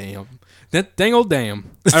 dental dam. That dang old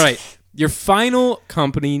dam. All right, your final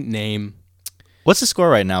company name. What's the score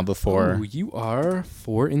right now before? Ooh, you are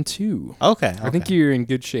 4-2. Okay. I think you're in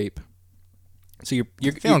good shape. So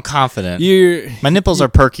you're feeling confident. you're My nipples are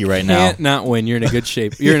perky right now. can't not win. You're in a good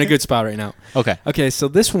shape. You're in a good spot right now. Okay. Okay, so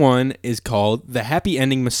this one is called the Happy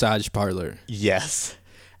Ending Massage Parlor, Yes.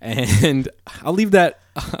 and I'll leave that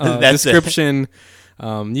That's it. description.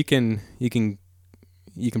 You can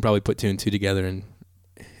probably put 2 and 2 together and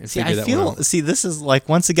See, figure I that one feel. out. See, this is like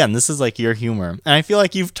once again, this is like your humor, and I feel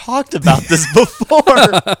like you've talked about this before.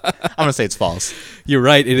 I'm gonna say it's false. You're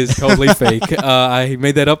right. It is totally fake. I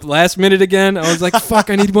made that up last minute again. I was like, "Fuck!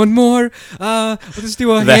 I need one more. Let's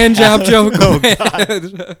do a hand job joke."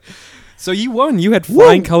 Oh, So you won. You had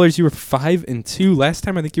flying colors. You were 5-2 last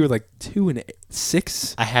time. I think you were like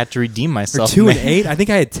 2-6 I had to redeem or myself. 2-8. I think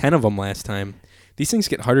I had 10 of them last time. These things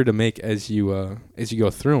get harder to make as you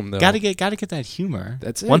go through them, though. Gotta get that humor.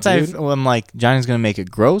 That's it, Once dude. I'm like, Johnny's gonna make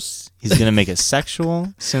it gross. He's gonna make it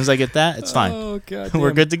sexual. As soon as I get that, it's fine. Oh god, We're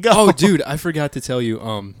damn. good to go. Oh, dude, I forgot to tell you.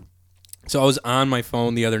 So I was on my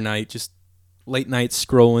phone the other night, just late night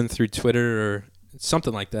scrolling through Twitter or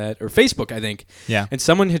something like that, or Facebook, I think. Yeah. And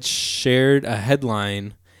someone had shared a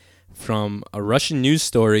headline from a Russian news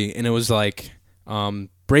story, and it was like,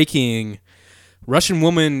 breaking: Russian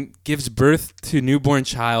woman gives birth to newborn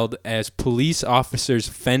child as police officers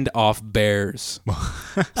fend off bears.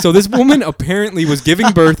 So this woman apparently was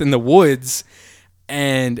giving birth in the woods,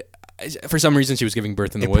 and for some reason she was giving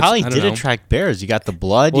birth in the It woods. probably I don't did know. attract bears. You got the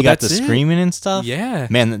blood. Well, You got the that's it. screaming and stuff. Yeah.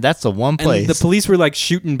 Man, that's the one And place. the police were like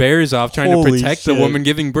shooting bears off, trying to Holy protect the shit. woman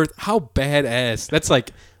giving birth. How badass! That's like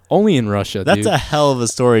Only in Russia, That's dude. a hell of a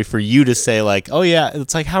story for you to say, like, oh, yeah,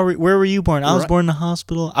 it's like, where were you born? I was Right. born in the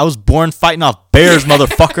hospital. I was born fighting off bears, mother.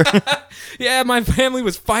 Yeah, my family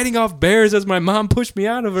was fighting off bears as my mom pushed me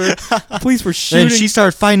out of her. Police were shooting. And she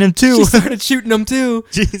started fighting them, too. She started shooting them, too.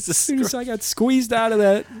 Jesus As soon as Christ. I got squeezed out of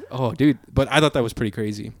that. Oh, dude. But I thought that was pretty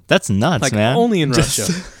crazy. That's nuts, Like, man. only in Just-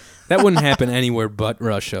 Russia. That wouldn't happen anywhere but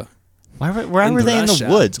Russia. Why In were they in Russia. the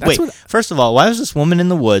woods? That's Wait, what- first of all, why was this woman in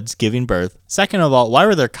the woods giving birth? Second of all, why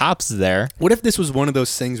were there cops there? What if this was one of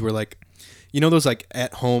those things where, like, you know those, like,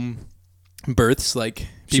 at-home births? Like,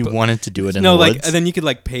 She wanted to do it in no, the like, woods? and then you could,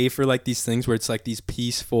 like, pay for, like, these things where it's, like, these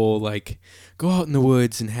peaceful, like, go out in the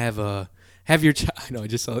woods and have your child. I know, I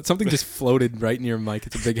just saw it. Something just floated right near Mike.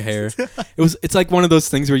 It's a big hair. It's like one of those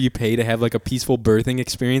things where you pay to have, like, a peaceful birthing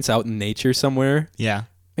experience out in nature somewhere. Yeah.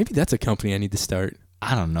 Maybe that's a company I need to start.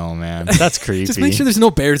 I don't know, man. That's creepy. Just make sure there's no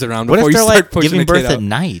bears around What before if you they're start like pushing giving the kid birth out. at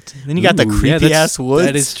night? Then you got the Ooh, creepy yeah, that's- ass woods.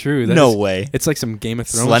 That is true. That no is- way. It's like some Game of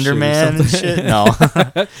Thrones Slender shit or Man and something. shit?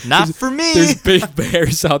 No. Not for me. There's big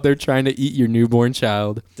bears out there trying to eat your newborn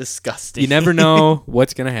child. Disgusting. You never know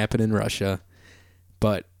what's going to happen in Russia.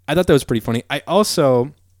 But I thought that was pretty funny. I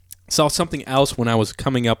also saw something else when I was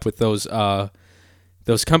coming up with those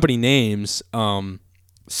company names.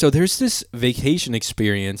 So there's this vacation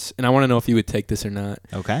experience, and I want to know if you would take this or not.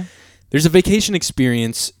 Okay. There's a vacation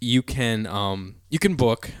experience you can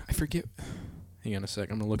book. I forget. Hang on a sec.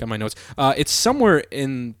 I'm gonna look at my notes. It's somewhere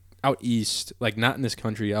out east, like not in this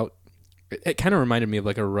country. It kind of reminded me of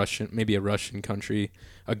like maybe a Russian country.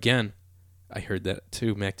 Again, I heard that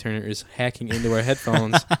too. Mac Turner is hacking into our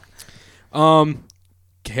headphones.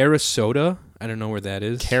 Karasota. I don't know where that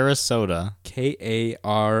is. Karasota.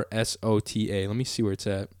 Karsota. Let me see where it's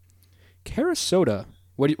at. Karasota.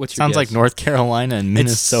 What's your Sounds guess? like North Carolina and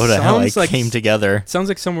Minnesota sounds like- came together. Sounds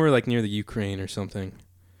like somewhere like near the Ukraine or something.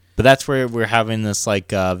 But that's where we're having this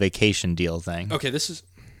like vacation deal thing. Okay, this is.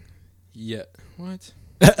 Yeah. What?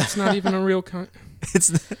 It's not even a real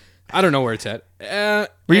It's I don't know where it's at.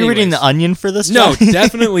 Were you reading anyways. The Onion for this? No, Johnny?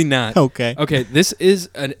 definitely not. Okay. Okay, this is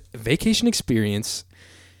a vacation experience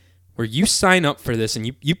where you sign up for this and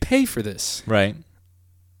you pay for this. Right.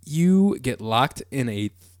 You get locked in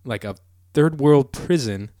a third world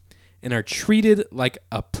prison and are treated like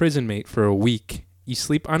a prison mate for a week. You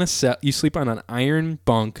sleep on a cell. You sleep on an iron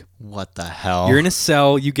bunk. What the hell? You're in a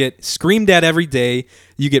cell. You get screamed at every day.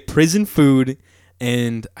 You get prison food,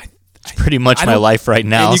 and It's pretty much my life right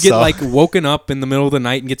now. And you get so. like woken up in the middle of the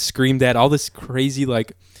night and get screamed at. All this crazy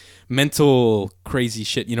like mental crazy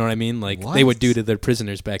shit. You know what I mean? Like they would do to their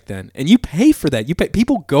prisoners back then. And you pay for that. You pay.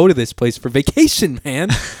 People go to this place for vacation, man.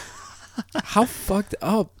 How fucked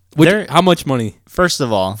up? How much money? First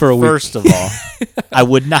of all, For a week. I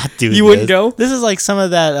would not do this. You wouldn't go? This is like some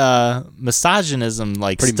of that misogynism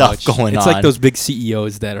like Pretty stuff much. going on. It's like those big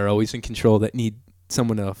CEOs that are always in control that need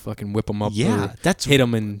someone to fucking whip them up. Yeah, or that's- hit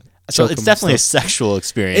them and. So choke it's 'em and definitely a stuff. sexual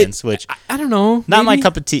experience, which I don't know. not my maybe?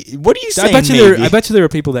 cup of tea. What are you saying? I bet you maybe? I bet you there are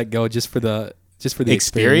people that go just for the experience.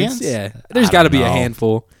 Experience? Yeah, there's I got to don't be a know.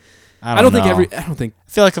 handful. I I don't think know. I don't think. I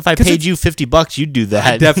feel like if I 'Cause paid it's- you $50, you'd do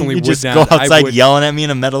that. I definitely You'd would just not. go I outside would- yelling at me in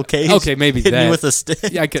a metal cage. Okay, maybe hit that. me with a stick.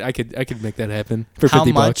 Yeah, I could make that happen for How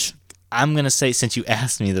 50 much? bucks. I'm gonna say, since you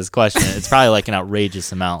asked me this question, it's probably like an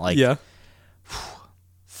outrageous amount, like Yeah,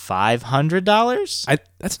 $500.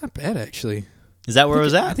 that's not bad actually. Is that where it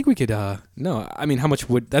was I at? think we could. No, I mean,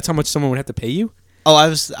 that's how much someone would have to pay you? Oh, I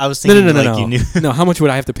was thinking No. like you knew. No, how much would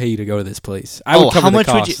I have to pay you to go to this place? I would cover how the much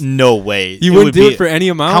cost. would you? No way. You It wouldn't would do be- it for any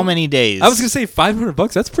amount? How many days? I was gonna say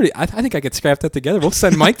 $500. That's pretty. I think I could scrap that together. We'll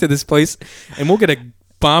send Mike to this place, and we'll get a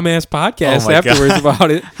bomb ass podcast Oh my afterwards God.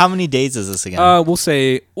 about it. How many days is this again?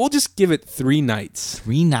 We'll just give it 3 nights.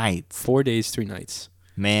 3 nights. 4 days, 3 nights.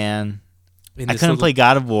 Man, In I this couldn't little- play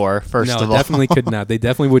God of War. First No, of all, definitely could not. They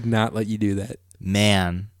definitely would not let you do that.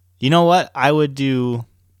 Man, you know what? I would do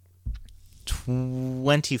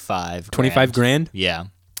 25. 25 grand? Yeah,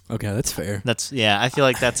 Okay, that's fair. I feel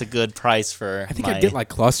like that's a good price for. I think my, I'd get like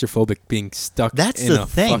claustrophobic being stuck That's in the a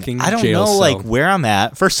thing. fucking I don't jail know cell. like where I'm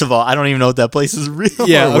at. First of all, I don't even know if that place is real.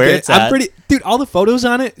 Yeah, or where okay. it's at. Dude, all the photos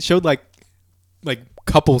on it showed like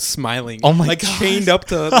couples smiling. Oh my like God. chained up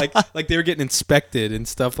to like they were getting inspected and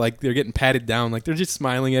stuff, like they're getting patted down, like they're just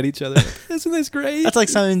smiling at each other. Like, isn't this great? That's like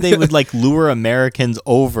something they would like lure Americans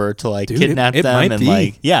over to like Dude, kidnap it them might and be.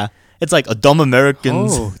 like it's like a dumb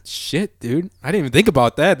Americans. Oh shit, dude! I didn't even think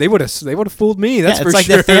about that. They would have fooled me. That's yeah, for it's like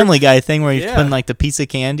sure. the Family Guy thing where you Yeah. put like the piece of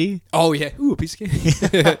candy. Oh yeah, ooh, a piece of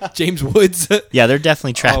candy. James Woods. Yeah, they're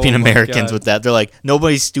definitely trapping Oh my Americans God. with that. They're like,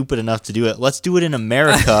 nobody's stupid enough to do it. Let's do it in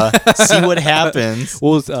America. See what happens.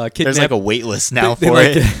 Well, kidnap. There's like a wait list now they for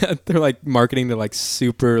like, it. They're like marketing to like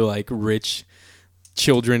super like rich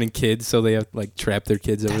children and kids, so they have like trap their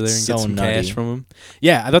kids over there and That's get so some nutty. cash from them.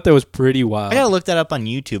 Yeah, I thought that was pretty wild. I gotta look that up on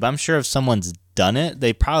YouTube. I'm sure if someone's done it,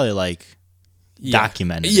 they probably like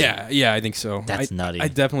documented it. Yeah, I think so. That's nutty. I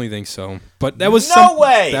definitely think so. But that was No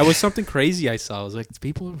way! That was something crazy I saw. I was like,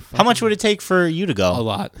 people are fucking How much would it take for you to go? a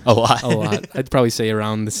lot. A lot. A lot. I'd probably say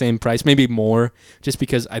around the same price, maybe more, just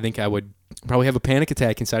because I think I would probably have a panic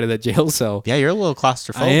attack inside of that jail cell. Yeah, you're a little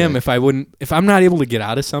claustrophobic. I am if I'm not able to get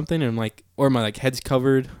out of something and I'm like, or my like head's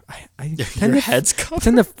covered, I Your head's covered.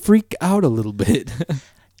 tend to freak out a little bit.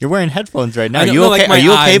 You're wearing headphones right now. I Are know, you no, okay? like my Are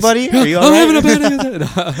you okay, eyes. buddy? Are you I'm all having a right? panic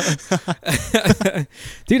attack.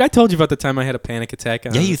 Dude, I told you about the time I had a panic attack.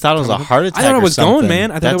 Yeah, you thought it was a heart attack. I thought I or was something. going, man.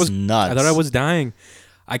 I thought That's I was nuts. I thought I was dying.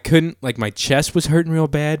 I couldn't, like, my chest was hurting real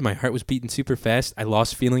bad. My heart was beating super fast. I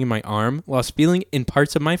lost feeling in my arm, lost feeling in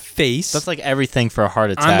parts of my face. That's like everything for a heart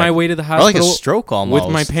attack. On my way to the or hospital. like a stroke almost.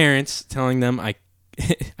 With my parents, telling them I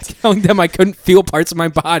couldn't feel parts of my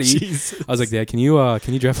body. Jesus. I was like, Dad, can you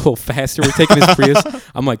drive a little faster? We're taking this Prius.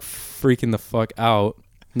 I'm like freaking the fuck out,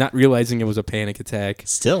 not realizing it was a panic attack.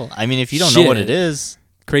 Still, I mean, if you don't know what Shit. it is,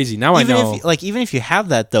 Crazy. Now I know. Even if you have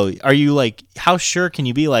that though, are you like, how sure can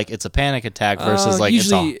you be like it's a panic attack versus like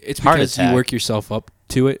usually it's a because heart attack? you work yourself up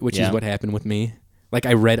to it, which Yeah. is what happened with me. Like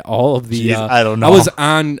I read all of the. Jeez, I don't know. I was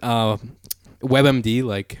on WebMD.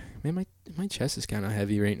 Like, man, my chest is kind of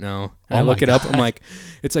heavy right now. And I Oh look my it up. God. I'm like,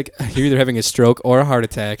 it's like you're either having a stroke or a heart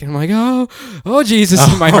attack, and I'm like, oh Jesus!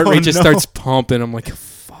 And my heart rate just no. starts pumping. I'm like,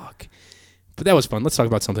 fuck. But that was fun. Let's talk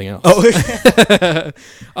about something else. Oh,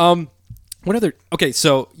 What other? Okay,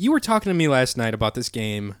 so you were talking to me last night about this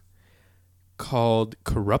game called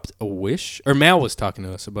Corrupt a Wish, or Mal was talking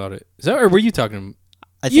to us about it. Is that, or were you talking?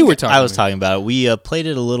 I You were talking I was to me. talking about it. We played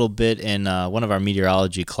it a little bit in one of our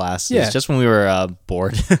meteorology classes, Yeah. just when we were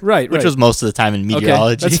bored. Right, which right. was most of the time in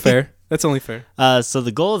meteorology. Okay, that's fair. That's only fair. So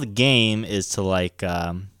the goal of the game is to like,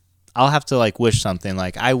 I'll have to like wish something.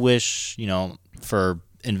 Like I wish, for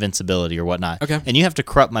invincibility or whatnot. Okay. And you have to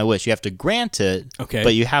corrupt my wish. You have to grant it. Okay.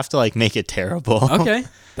 But you have to like make it terrible. Okay,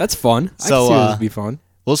 that's fun. So, I can see this would be fun.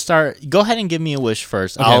 We'll start. Go ahead and give me a wish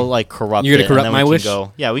first. Okay. I'll like corrupt. You're gonna it, corrupt and then my we can wish?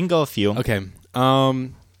 Go, yeah, we can go a few. Okay.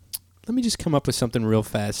 Let me just come up with something real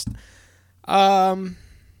fast.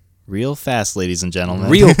 Real fast, ladies and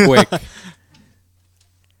gentlemen. Real quick.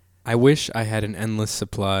 I wish I had an endless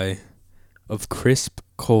supply of crisp,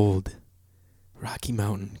 cold Rocky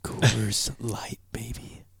Mountain Coors Light,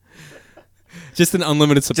 baby. Just an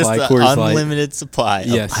unlimited Just supply an Coors Light. unlimited supply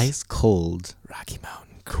Yes. of ice cold Rocky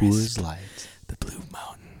Mountain Coors Crisp, Light. the Blue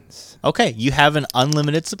Mountains. Okay, you have an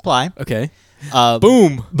unlimited supply. Okay. Boom.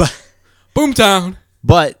 Boom. But Boomtown.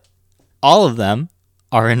 but all of them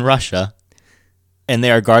are in Russia, and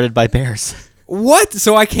they are guarded by bears. What?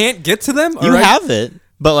 So I can't get to them? You Or I- have it,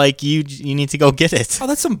 but like you need to go get it. Oh,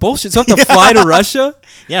 that's some bullshit. So I have to fly to Russia?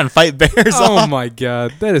 Yeah, and fight bears. Oh off. my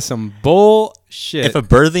god, that is some bullshit. If a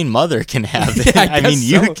birthing mother can have it, Yeah, I I mean, guess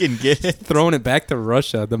you so. can get it. Throwing it back to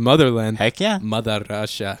Russia, the motherland. Heck yeah. Mother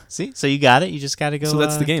Russia. See, so you got it. You just got to go. So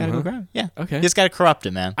that's the game, gotta go huh? grab it. Yeah. Okay. You just got to corrupt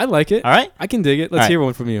it, man. I like it. All right. I can dig it. Let's All right. hear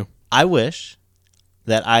one from you. I wish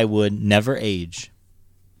that I would never age.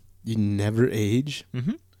 You never age?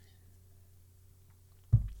 Mhm.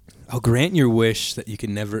 I'll grant your wish that you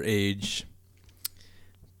can never age.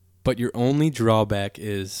 But your only drawback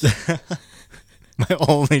is My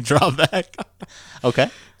only drawback. Okay.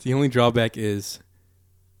 the only drawback is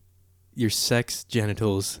your sex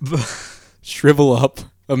genitals shrivel up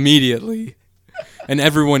immediately. And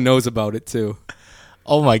everyone knows about it too.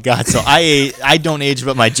 Oh my God. So I don't age,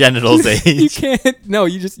 but my genitals You age. can't. No,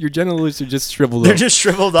 your genitals are just shriveled They're up. just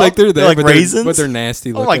shriveled up. Like they're there, like but raisins. but they're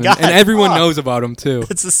nasty Oh looking. my God. And everyone Fuck. knows about them too.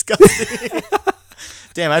 It's disgusting.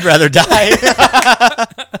 Damn, I'd rather die.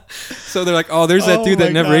 So they're like, oh, there's that Oh dude that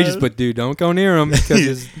my never ages, God. but dude, don't go near him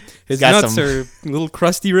because his got nuts some- are little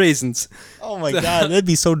crusty raisins. Oh my God, that'd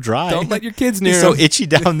be so dry. Don't let your kids It'd be near so him. itchy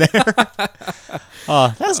down there.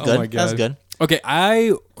 Oh, that's Oh good. my That's God. good. Okay,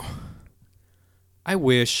 I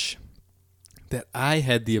wish that I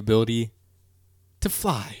had the ability to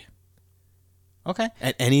fly Okay.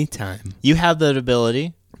 at any time. You have that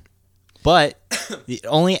ability, but it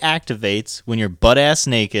only activates when you're butt ass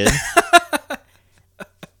naked.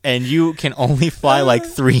 And you can only fly like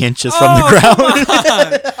 3 inches from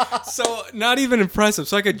the ground. So not even impressive.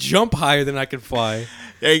 So I could jump higher than I could fly.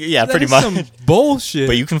 Yeah, That pretty is much. some bullshit.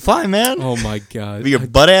 But you can fly, man. Oh my god. But you're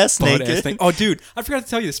butt ass Butt-ass naked. thing. Oh, dude, I forgot to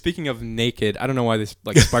tell you. Speaking of naked, I don't know why this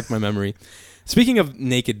like sparked my memory. Speaking of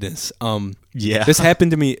nakedness, Yeah. this happened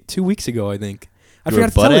to me 2 weeks ago. I think I You were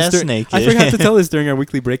forgot to tell this. butt-ass naked. I forgot to tell this during our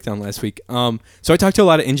weekly breakdown last week. So I talked to a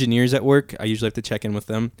lot of engineers at work. I usually have to check in with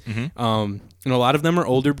them. Mhm. And a lot of them are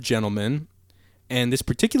older gentlemen. And this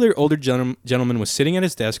particular older gentleman was sitting at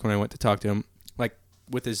his desk when I went to talk to him, like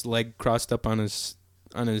with his leg crossed up on his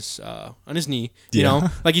knee, you know,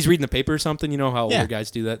 like he's reading the paper or something. You know how older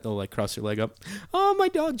guys do that? They'll like cross their leg up. Oh, my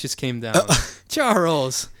dog just came down.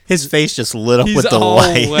 Charles. His face just lit up He's with the all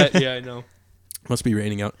light. wet. Yeah, I know. Must be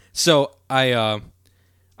raining out. So I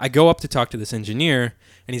go up to talk to this engineer,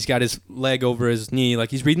 and he's got his leg over his knee,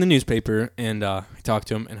 like he's reading the newspaper. And I talk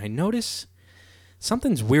to him, and I notice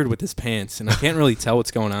something's weird with his pants, and I can't really tell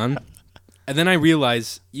what's going on. And then I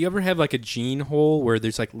realize, you ever have like a jean hole where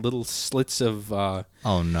there's like little slits of Oh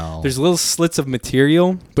no. there's little slits of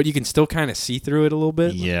material, but you can still kind of see through it a little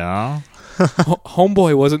bit? Yeah.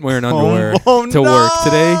 Homeboy wasn't wearing underwear to work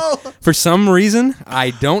today. For some reason, I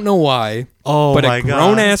don't know why, but a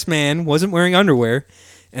grown-ass man wasn't wearing underwear,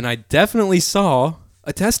 and I definitely saw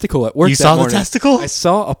a testicle at work. You that saw morning. the testicle? I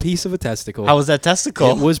saw a piece of a testicle. How was that testicle?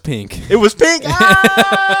 It was pink. It was pink.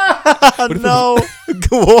 Ah! No.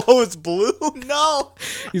 Whoa, it's blue. No.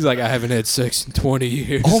 He's like, I haven't had sex in 20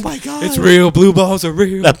 years. Oh my god. It's real. Blue balls are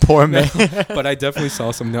real. That poor man. But I definitely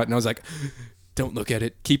saw some nut, and I was like, don't look at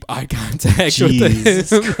it. Keep eye contact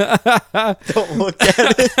Jesus with him. Don't look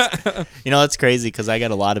at it. You know, that's crazy because I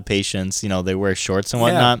got a lot of patients, you know, they wear shorts and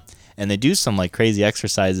whatnot. And they do some like crazy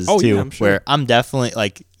exercises too, I'm sure. where I'm definitely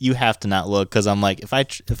like, you have to not look because I'm like, if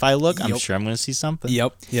I look, I'm sure I'm going to see something.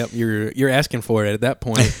 Yep. You're asking for it at that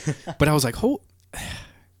point. But I was like,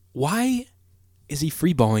 why is he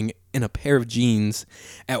freeballing in a pair of jeans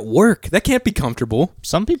at work? That can't be comfortable.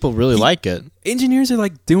 Some people really like it. Engineers are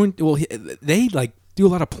like they like do a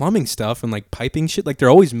lot of plumbing stuff and like piping shit. Like they're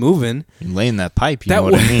always moving. You're laying that pipe, you That know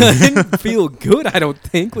what I mean? wouldn't feel good, I don't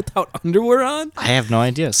think, without underwear on. I have no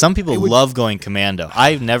idea. Some people love going commando.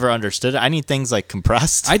 I've never understood it. I need things like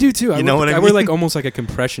compressed. I do too. You know what I mean? I wear like almost like a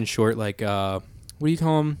compression short, like what do you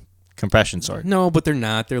call them? Compression sword. No, but they're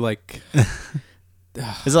not. They're like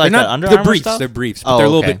Is it like that Under They're Armour briefs. stuff? They're briefs, but Oh, they're a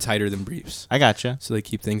little okay. bit tighter than briefs, I gotcha. so they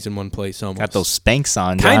keep things in one place. Almost Got those Spanx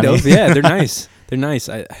on, kind Johnny. of. Yeah, they're nice. They're nice.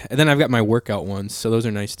 And then I've got my workout ones, so those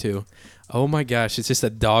are nice too. Oh my gosh, it's just a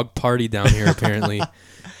dog party down here apparently.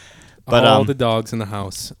 But, all the dogs in the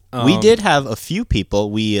house. We did have a few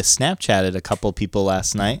people. We Snapchatted a couple people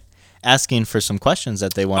last night asking for some questions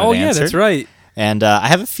that they wanted Oh answered. yeah, that's right. And I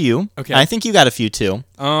have a few. Okay. And I think you got a few too.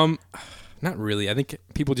 Not really. I think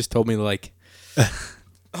people just told me like.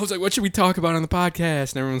 I was like, "What should we talk about on the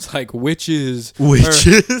podcast?" And everyone's like, "Witches."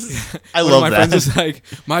 Witches. I One love of my that. friends was like,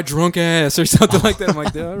 "My drunk ass" or something like that. I'm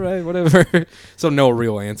like, "All right, whatever." So no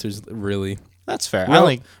real answers, really. That's fair. I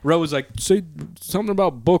like. Ro was like, "Say something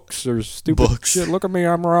about books or stupid Books. shit." Look at me,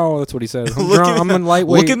 I'm raw. That's what he said. I'm Look at drunk. me. I'm in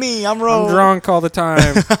lightweight. Look at me. I'm I'm Ro. drunk all the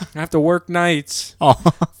time. I have to work nights. Oh.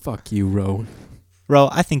 Fuck you, Ro. Ro,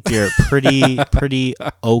 I think you're pretty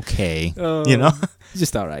okay. You know?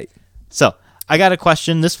 Just all right. So, I got a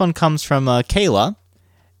question. This one comes from Kayla,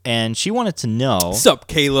 and she wanted to know. What's up,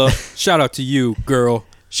 Kayla? Shout out to you, girl.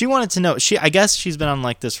 She wanted to know. I guess she's been on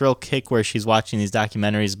like this real kick where she's watching these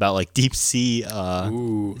documentaries about like deep sea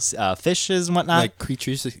fishes and whatnot. Like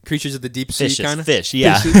creatures of the deep sea, fishes, kind of. fish,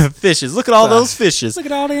 yeah, Fishes. fishes. Look at all those fishes. Look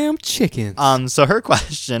at all them chickens. So her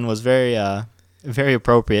question was very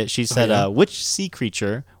appropriate. She said, yeah? "Which sea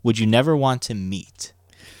creature would you never want to meet?"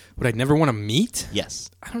 Would I never want to meet?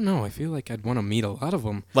 Yes. I don't know. I feel like I'd want to meet a lot of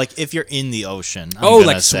them. Like if you're in the ocean. I'm Oh, gonna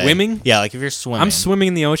like say. swimming? Yeah, like if you're swimming. I'm swimming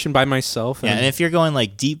in the ocean by myself. Yeah, and if you're going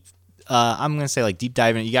like deep, I'm gonna say like deep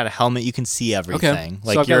diving. You got a helmet, you can see everything. okay,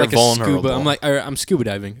 Like so I've you're got like vulnerable. a scuba. I'm scuba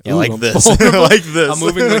diving. Yeah, Ooh, like I'm this, vulnerable. like this. I'm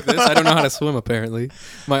moving like this. I don't know how to swim. Apparently,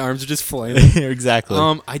 my arms are just flailing. Exactly.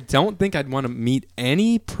 I don't think I'd want to meet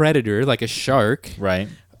any predator like a shark. Right.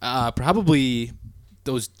 Probably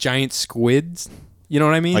those giant squids. You know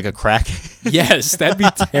what I mean? Like a crack. Yes, that'd be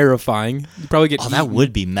terrifying. You'd probably get That eaten.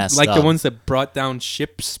 would be messed Like up. the ones that brought down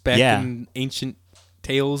ships back Yeah. in ancient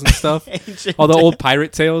tales and stuff. Ancient All the old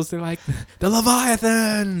pirate tales. They're like the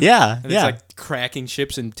Leviathan. Yeah, And yeah. it's like cracking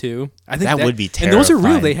ships in two. I think That would be And those are real.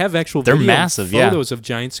 terrifying. They have actual They're video massive, yeah. photos of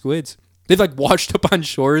giant squids. They've like washed up on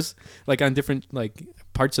shores, like on different like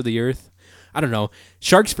parts of the earth. I don't know.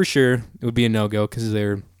 Sharks for sure. It would be a no-go because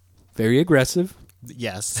they're very aggressive.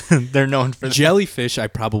 Yes, they're known for that. Jellyfish, I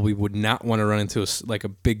probably would not want to run into like a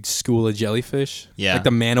big school of jellyfish. Yeah. Like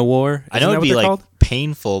the man of war. I know Isn't that it'd be what they're like called?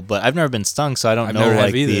 painful, but I've never been stung, so I don't I've know never have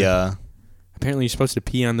like the. either. Apparently, you're supposed to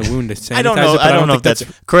pee on the wound to sanitize I don't know. it. But I don't know if think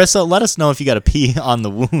that's Carissa. Let us know if you got to pee on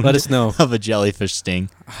the wound. Let us know. of a jellyfish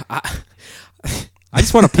sting. I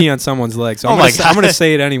just want to pee on someone's leg. So Oh I'm my gonna, I'm God. gonna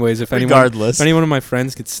say it anyways. If anyone, Regardless. if any one of my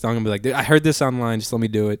friends gets stung, I'll be like, "Dude, I heard this online. Just let me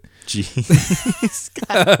do it." Jeez.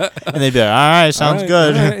 And they'd be like, all right, sounds All right,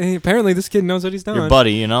 good. all right. Hey, apparently, this kid knows what he's doing. Your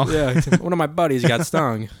buddy, you know? Yeah, one of my buddies got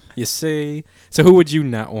stung. You see. So who would you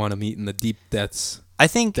not want to meet in the deep depths? I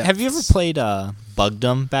think, have you ever Depths. played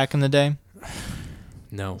Bugdom back in the day?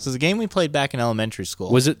 No. So it's a game we played back in elementary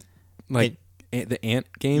school. Was it like the ant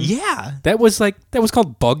game? Yeah. That was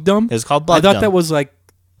called Bugdom. It was called Bugdom. I thought that was like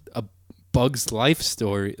a Bug's Life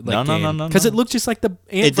story. Like No. Because it looked just like the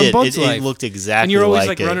ant It from did. Bug's It Life. looked exactly and you're always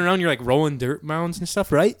like like running around. You're like rolling dirt mounds and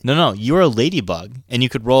stuff, right? No. You were a ladybug, and you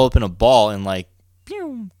could roll up in a ball and like,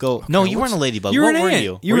 pew, go. No, you weren't a ladybug. You were What an were ant.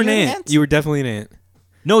 you? You were an an ant. You were definitely an ant.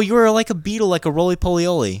 No, you were like a beetle, like a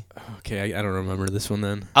roly-poly-oly. Okay, I don't remember this one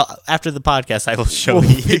then. After the podcast, I will show We'll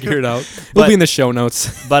you. figure it out. It'll But- be in the show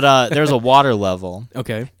notes. But there's a water level,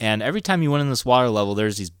 Okay. and every time you went in this water level,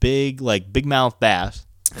 there's these big mouth bass.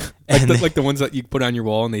 Like And the, they- like the ones that you put on your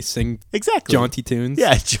wall and they sing exactly. jaunty tunes.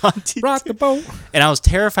 Yeah, jaunty. Rock the boat. And I was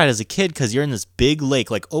terrified as a kid because you're in this big lake.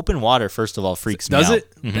 Like open water, first of all, freaks me out. Does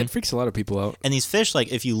it? Mhm. That freaks a lot of people out. And these fish,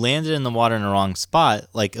 like if you landed in the water in the wrong spot,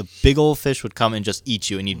 like a big old fish would come and just eat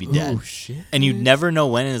you, and you'd be dead. Oh shit! And you'd never know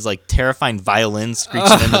when. And it's like terrifying violins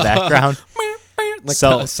screeching in the background. Like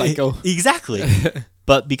So Psycho. Exactly.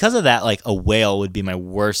 But because of that, like a whale would be my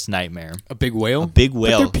worst nightmare. A big whale. A big But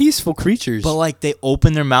whale. they're peaceful creatures. But like they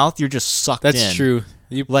open their mouth, you're just sucked in. That's true.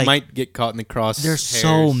 You Like, might get caught in the cross. They're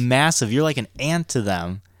so massive. You're like an ant to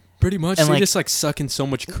them. pretty much. and They're like- just like sucking so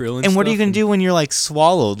much krill And what are you gonna do when you're like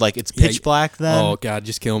swallowed? Like it's Yeah, pitch black then. Oh god,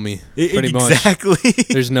 just kill me. Pretty much. Exactly.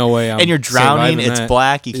 There's no way. And you're drowning. surviving It's that.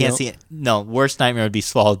 black. You can't Yep. see it. No, worst nightmare would be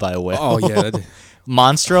swallowed by a whale. Oh yeah, that-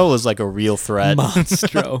 Monstro was like a real threat.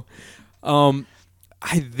 Monstro.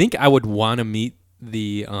 I think I would want to meet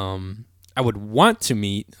the. I would want to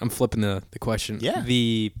meet. I'm flipping the question. Yeah.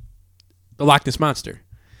 The Loch Ness monster.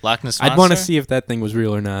 Loch Ness Monster. I'd want to see if that thing was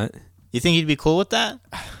real or not. You think he'd be cool with that?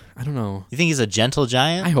 I don't know. You think he's a gentle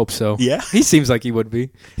giant? I hope so. Yeah? He seems like he would be.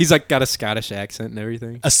 He's like got a Scottish accent and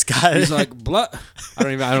everything. A Scottish. He's like, blood. I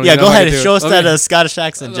don't even yeah, know go if I ahead can and do show it. us that Scottish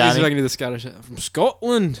accent, Let me see if I Johnny. can do the Scottish accent. From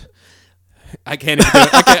Scotland. I can't even do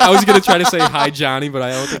it. I was going to try to say hi, Johnny, but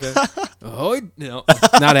I don't think I... Oh, no.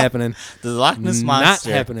 Not happening. The Loch Ness Not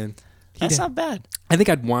Monster. happening. That's not bad. I think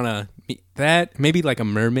I'd want to meet that. Maybe like a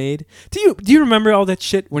mermaid. Do you remember all that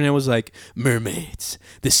shit when it was like mermaids,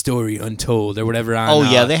 the story untold or whatever on Oh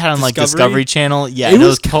yeah, they had on like Discovery Channel. Yeah, It and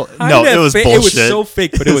was no, kinda it was fa- bullshit. It was so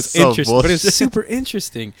fake, but it was so interesting. But it was bullshit. super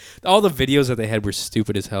interesting. All the videos that they had were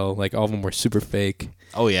stupid as hell. Like all of them were super fake.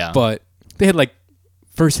 Oh yeah, But they had like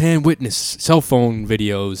first-hand witness cell phone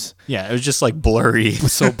videos. yeah, it was just like blurry. It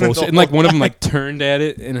was so bullshit. And like one of them like turned at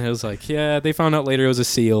it and it was like, yeah, they found out later it was a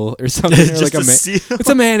seal or something. Or Just like a seal. It's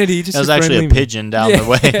a manatee. Just It was a actually a friendly- pigeon down Yeah. the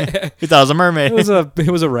way. We thought it was a mermaid.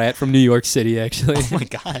 It was a rat from New York City, actually. Oh my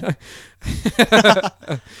god!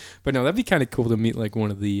 But no, that'd be kind of cool to meet like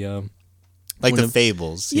one of the. Like One the of-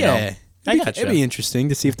 fables. you Yeah, know? I gotcha. It'd be interesting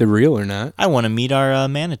to see if they're real or not. I want to meet our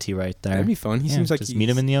manatee right there. That'd be fun. He Yeah, seems like just meet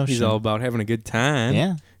him in the He's ocean. all about having a good time.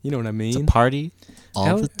 Yeah, you know what I mean. it's a party all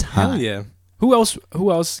hell, the time. Hell yeah. Who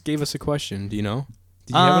else gave us a question? Do you know?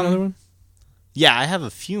 Did you have another one? Yeah, I have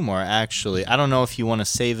a few more actually. I don't know if you want to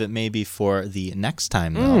save it maybe for the next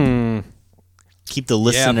time though. Mm. Keep the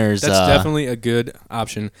listeners. Yeah, that's definitely a good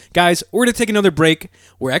option. Guys, we're going to take another break.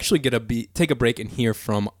 We're actually going to take a break and hear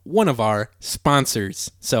from one of our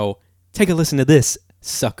sponsors. So take a listen to this,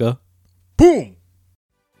 sucker. Boom!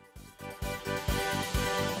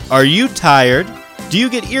 Are you tired? Do you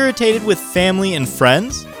get irritated with family and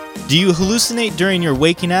friends? Do you hallucinate during your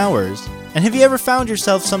waking hours? And have you ever found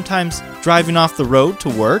yourself sometimes driving off the road to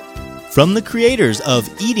work? From the creators of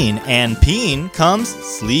Eating and Peeing comes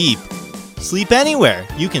sleep. Sleep anywhere.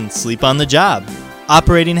 You can sleep on the job.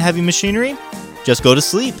 Operating heavy machinery? Just go to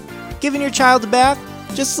sleep. Giving your child a bath?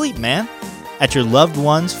 Just sleep, man. At your loved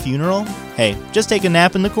one's funeral? Hey, just take a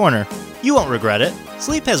nap in the corner. You won't regret it.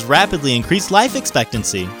 Sleep has rapidly increased life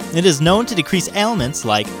expectancy. It is known to decrease ailments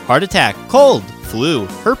like heart attack, cold, flu,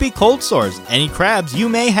 herpes cold sores, any crabs you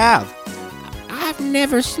may have. I've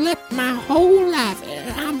never slept my whole life.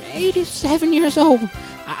 I'm 87 years old.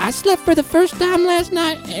 I slept for the first time last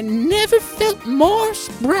night and never felt more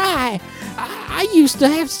spry. I used to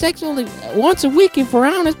have sex only once a week, if we're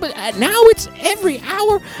honest, but now it's every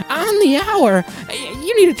hour on the hour.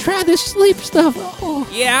 You need to try this sleep stuff. Oh.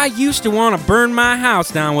 Yeah, I used to want to burn my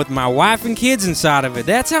house down with my wife and kids inside of it.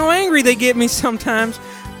 That's how angry they get me sometimes.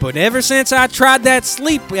 But ever since I tried that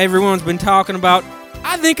sleep everyone's been talking about,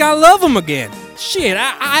 I think I love them again. Shit,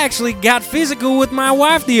 I actually got physical with my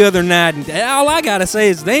wife the other night, and all I gotta say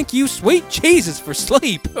is thank you, sweet Jesus, for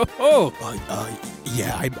sleep. Oh,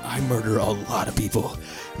 Yeah, I murder a lot of people,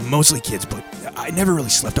 mostly kids, but I never really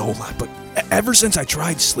slept a whole lot. But ever since I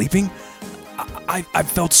tried sleeping,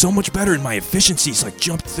 I've felt so much better, and my efficiency's like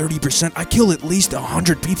jumped 30%. I kill at least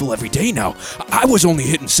 100 people every day now. I was only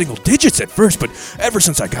hitting single digits at first, but ever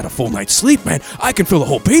since I got a full night's sleep, man, I can fill a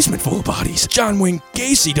whole basement full of bodies. John Wayne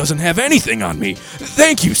Gacy doesn't have anything on me.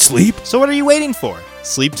 Thank you, sleep. So what are you waiting for?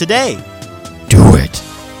 Sleep today. Do it.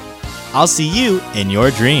 I'll see you in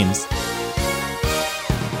your dreams.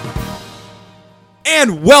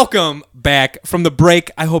 And welcome back from the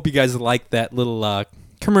break. I hope you guys liked that little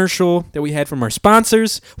commercial that we had from our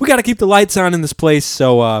sponsors. We got to keep the lights on in this place,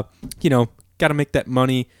 so got to make that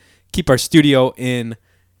money, keep our studio in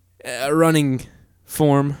running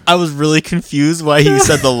form. I was really confused why he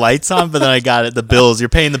said the lights on, but then I got it. The bills. You're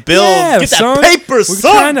paying the bills. Yeah, Get that son. paper, We're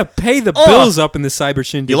son. trying to pay the bills up in the Cyber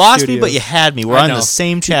Shindig You lost studio. me, but you had me. We're I on know. the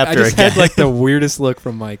same chapter I just again. had like the weirdest look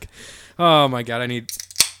from Mike. Oh my god, I need.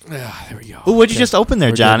 There we go. Ooh, what'd you Okay. just open there,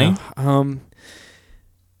 We're good Johnny? now.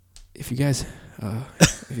 If you guys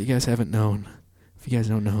haven't known, if you guys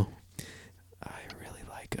don't know,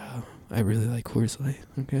 I really like Coors Light.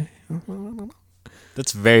 Okay.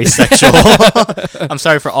 That's very sexual. I'm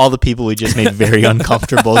sorry for all the people we just made very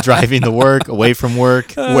uncomfortable driving to work, away from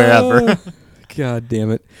work, wherever. God damn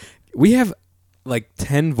it. We have like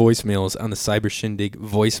 10 voicemails on the Cyber Shindig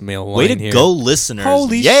voicemail line Way to here. go, listeners.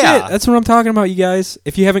 Holy yeah. shit. That's what I'm talking about, you guys.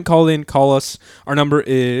 If you haven't called in, call us. Our number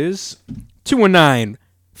is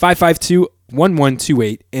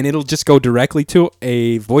 219-552-1128, and it'll just go directly to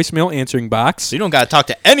a voicemail answering box. So you don't got to talk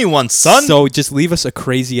to anyone, son. So just leave us a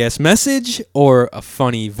crazy ass message or a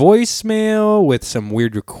funny voicemail with some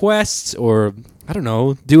weird requests, or I don't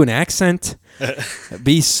know, do an accent.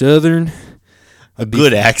 Be Southern. a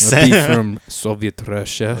good accent. Be from Soviet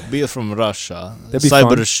Russia. Be from Russia. That'd be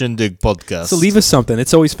Cyber fun. Shindig podcast. So leave us something.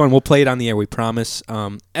 It's always fun. We'll play it on the air. We promise.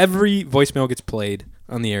 Every voicemail gets played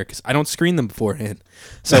on the air because I don't screen them beforehand.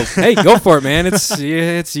 So hey, go for it, man.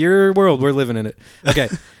 It's your world. We're living in it. Okay,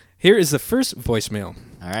 here is the first voicemail.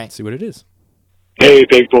 All right. Let's see what it is. Hey,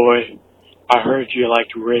 big boy. I heard you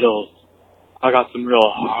liked riddles. I got some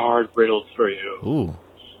real hard riddles for you. Ooh.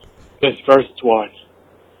 This first one.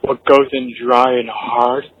 What goes in dry and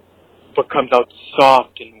hard, but comes out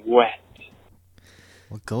soft and wet?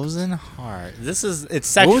 What goes in hard? It's was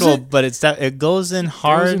sexual, it? but it goes in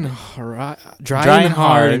hard, Goes in dry, Dry and and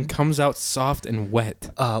hard, hard. and comes out soft and wet.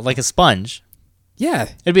 like a sponge. Yeah,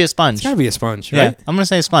 It'd be a sponge. it's gotta be a sponge, Yeah, right? I'm gonna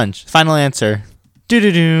say a sponge. Final answer.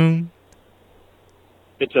 Doo-doo-doo.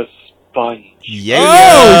 It's a sponge. Yeah.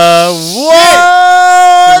 Oh,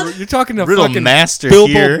 What? You're talking to Riddle fucking master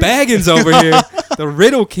Bilbo here. Baggins over here, the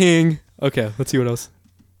Riddle King. Okay, let's see what else.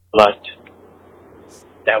 But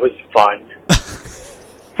that was fun.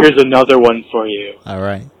 Here's another one for you. All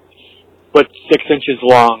right. What's 6 inches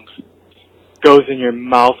long, goes in your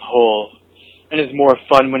mouth hole, and is more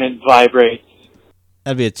fun when it vibrates?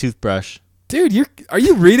 That'd be a toothbrush. Dude, are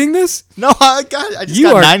you reading this? No, I just You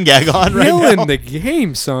are got 9gag on right Killing now. the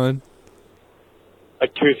game, son. A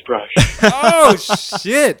toothbrush. Oh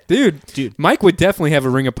shit, dude. Dude. Mike would definitely have a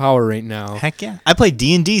ring of power right now. Heck yeah. I play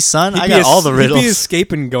D&D, son. He'd I be got all the He'd riddles. be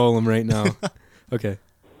escaping golem right now. Okay.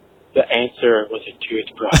 The answer was a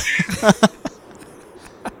toothbrush.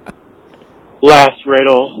 Last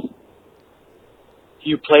riddle.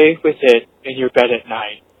 You play with it in your bed at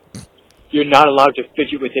night. You're not allowed to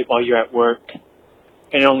fidget with it while you're at work.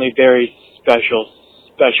 And only very special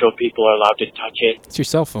people are allowed to touch it. It's your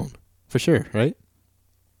cell phone, for sure, right?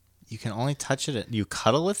 You can only touch it. You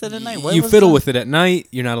cuddle with it at night? You fiddle with it at night.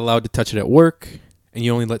 You're not allowed to touch it at work, and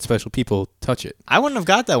you only let special people touch it. I wouldn't have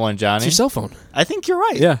got that one, Johnny. It's your cell phone. I think you're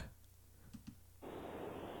right. Yeah.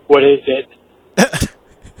 What is it?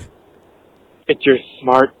 It's your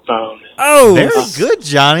smartphone. Oh, Very good,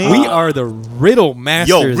 Johnny. we are the Riddle Masters.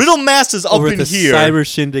 Yo, Riddle Masters up over in at the here. Cyber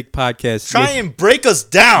Shindig podcast. Try and break us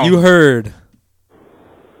down. You heard.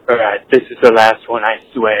 Alright, this is the last one, I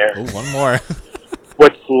swear. Oh, one more.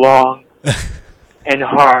 What's long and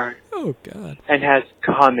hard Oh God. and has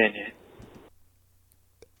cum in it?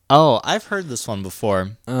 Oh, I've heard this one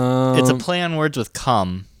before. It's a Um, play on words with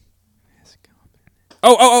cum.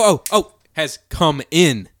 Oh. Has come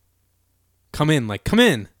in. Come in, like come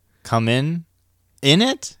in. Come in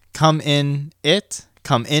it? Come in it?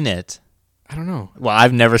 Come in it. I don't know. Well,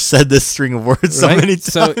 I've never said this string of words so Right? many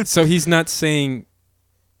times. So he's not saying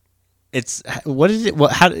It's what is it?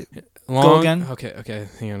 What? How? long. again? Okay.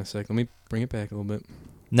 Hang on a sec. Let me bring it back a little bit.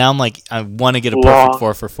 Now I'm like, I want to get a Long. perfect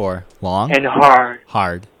 4 for 4. Long, And hard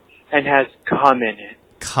hard, and has cum in it.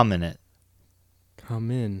 Come in it.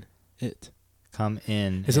 Come in it. Come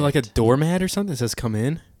in. Is it like a doormat or something that says come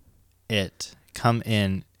in? it? Come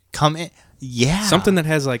in. Come in. Yeah. Something that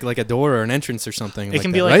has like a door or an entrance or something. It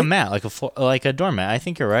can that, be like right? a mat, like a doormat. I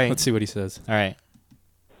think you're right. Let's see what he says. All right.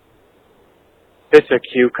 It's a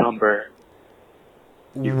cucumber.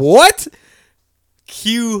 What?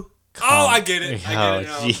 Oh, I get it. I Oh, get it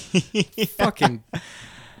now. gee. Fucking.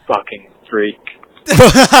 Fucking freak.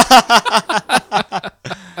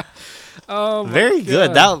 Oh, my Very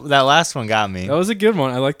good. God. That last one got me. That was a good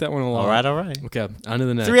one. I like that one a lot. All right. Okay, on to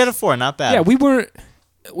the next. 3 out of 4, not bad. Yeah, we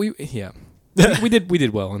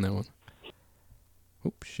did well on that one.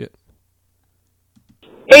 Oh shit.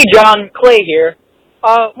 Hey, John, Clay here.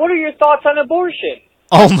 What are your thoughts on abortion?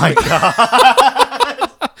 Oh my god.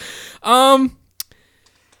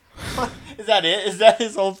 Is that it? Is that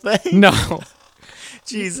his whole thing? No.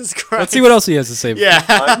 Jesus Christ. Let's see what else he has to say.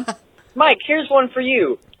 Yeah. Mike, here's one for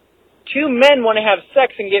you. 2 men want to have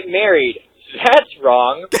sex and get married. That's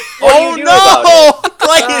wrong. What do you do about it?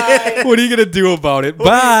 Clayton. What are you gonna do about it?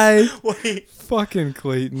 Bye. Wait. Fucking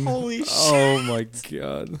Clayton. Holy shit. Oh my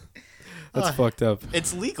god. That's fucked up.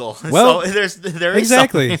 It's legal. Well, so there is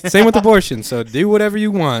Exactly. something. Same with abortion. So do whatever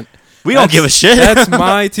you want. We don't give a shit. That's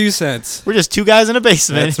my 2 cents. We're just 2 guys in a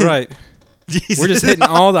basement. That's right. Jesus. We're just hitting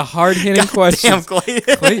all the hard-hitting questions. Damn,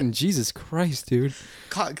 Clayton. Clayton, Jesus Christ, dude.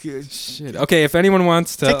 Take Shit. Okay, if anyone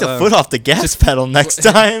wants to the foot off the gas pedal next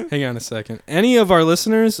time. hang on a second. Any of our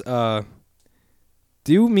listeners,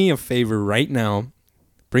 do me a favor right now.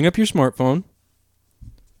 Bring up your smartphone.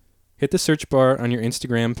 Hit the search bar on your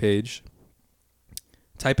Instagram page.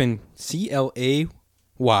 Type in CLAYDAKING.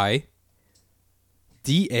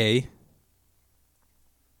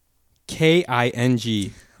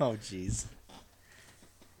 Oh, jeez.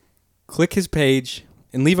 Click his page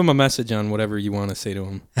and leave him a message on whatever you want to say to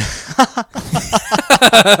him.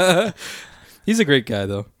 He's a great guy,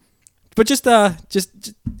 though. But just I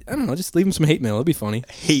don't know, just leave him some hate mail. It'll be funny.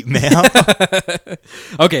 Hate mail.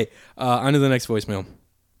 Okay, on to the next voicemail.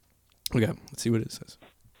 Okay, let's see what it says.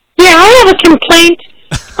 Yeah, I have a complaint.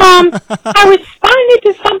 I responded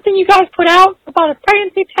to something you guys put out about a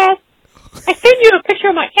pregnancy test. I sent you a picture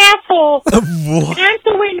of my asshole. What? And I'm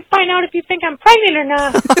still waiting to find out if you think I'm pregnant or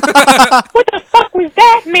not. What the fuck was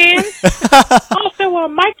that, man? Also,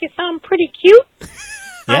 Mike, you sound pretty cute.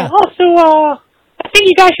 Yeah. I think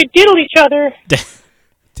you guys should diddle each other.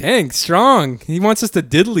 Dang, strong. He wants us to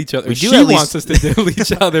diddle each other. We do She at least- wants us to diddle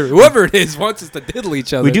each other. Whoever it is wants us to diddle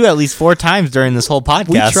each other. We do at least 4 times during this whole podcast.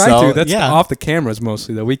 We try so, to. That's yeah. off the cameras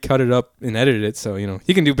mostly, though. We cut it up and edited it, so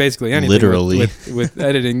he can do basically anything. Literally. with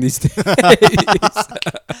editing these days.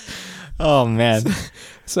 Oh, man.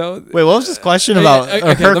 So Wait, what was this question about?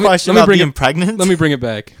 Her question about being pregnant? Let me bring it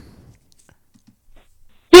back.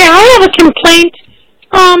 Yeah, I have a complaint.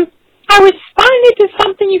 I responded to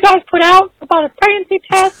something you guys put out about a pregnancy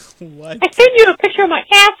test. What? I sent you a picture of my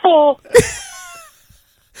asshole.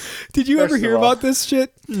 Did you ever First hear of all- about this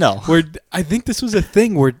shit? No. Where I think this was a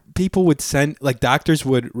thing where people would send, like doctors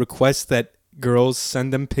would request that girls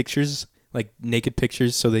send them pictures, like naked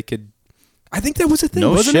pictures, so they could. I think that was a thing.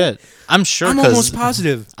 No wasn't shit. It? I'm sure. I'm 'cause almost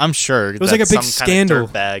positive. I'm sure. It was like a big scandal.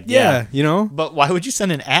 Bag. Yeah, you know. But why would you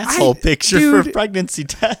send an asshole picture for a dude. pregnancy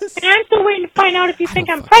test? And I'm still waiting to find out if you think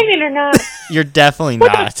I'm pregnant or not. You're definitely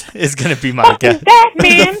not. Is gonna be my What guess. is that,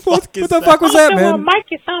 man? What the fuck was that, man? Mike,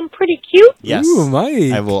 you sound pretty cute. Yes. Ooh,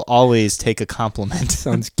 Mike. I will always take a compliment.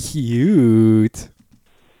 Sounds cute.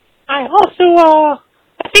 I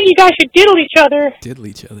think you guys should diddle each other. Diddle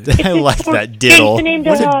each other. I like that diddle. Change the name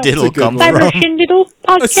Where to, did diddle That's a good come one. Cyber from? Shindiddle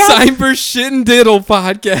A podcast. cyber shit and diddle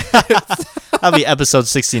podcast. That'll be episode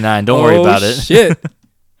 69. Don't worry about it. Shit.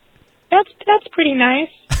 That's pretty nice.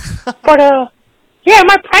 But yeah,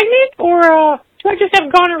 am I pregnant or do I just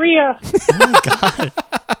have gonorrhea?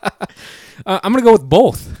 I'm gonna go with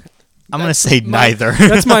both. I'm gonna say neither.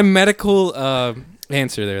 That's my medical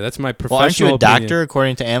answer there. That's my professional. Well, aren't you a opinion. doctor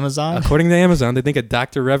according to Amazon? According to Amazon, they think a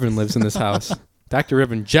Dr. Reverend lives in this house. Dr.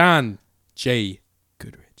 Reverend John J.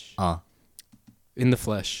 Goodrich. In the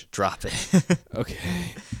flesh. Drop it.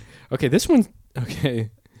 Okay, this one. Okay.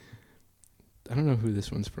 I don't know who this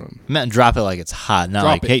one's from. I meant drop it like it's hot. Not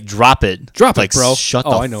Drop like, it. hey, drop it. Drop like, it, bro. Shut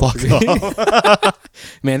Oh, the I know what fuck you mean. up.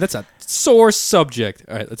 Man, that's a sore subject.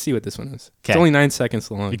 All right, let's see what this one is. It's 'Kay. only 9 seconds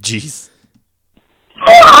long. Jeez.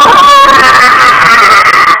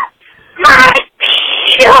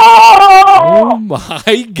 Oh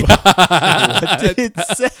my god. What did it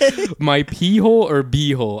say? My pee hole or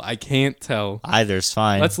bee hole? I can't tell. Either's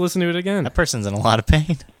fine. Let's listen to it again. That person's in a lot of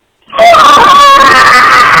pain.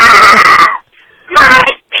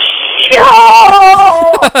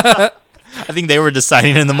 Oh I think they were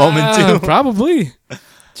deciding in the moment too. Probably.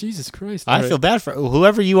 Jesus Christ! I feel bad for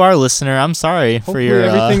whoever you are, listener. I'm sorry for Hopefully your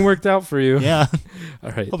everything worked out for you. Yeah.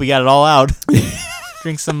 All right. Hope we got it all out.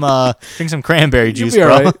 Drink some cranberry juice, You'll be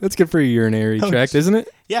bro. all right. That's good for your urinary tract, isn't it?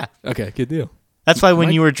 Yeah. Okay, good deal. That's why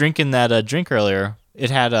when you were drinking that drink earlier, it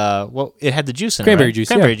had it had the juice in Cranberry it. Right? juice,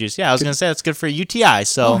 Cranberry yeah. juice. Yeah, I was gonna say that's good for a UTI.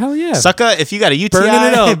 So, Oh, hell yeah. sucka, if you got a UTI, Burning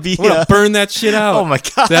it up. be, I'm gonna burn that shit out. Oh my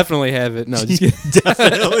god. Definitely have it. No, just kidding.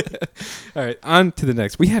 Definitely. All right, on to the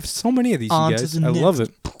next. We have so many of these, On you to guys. the I next. love it.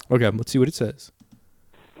 Okay, let's see what it says.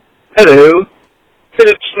 Hello,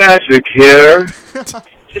 Philip Snazwick here.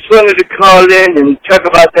 Just wanted to call in and talk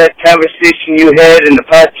about that conversation you had in the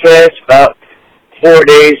podcast about 4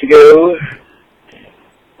 days ago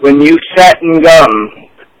when you sat in gum.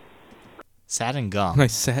 Sat in gum. I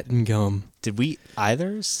sat in gum. Did we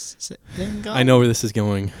either sit in gum? I know where this is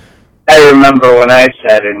going. I remember when I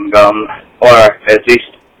sat in gum, or at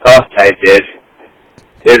least thought I did.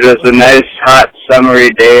 It was a nice hot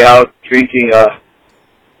summery day out drinking a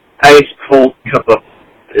ice cold cup of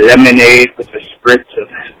lemonade with a spritz of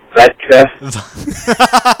vodka.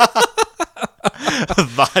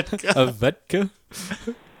 Vodka. A vodka?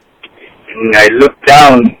 And I looked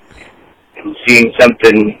down and seen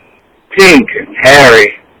something pink and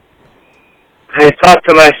hairy. I thought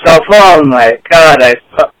to myself, oh my god, I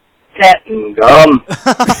sat in gum.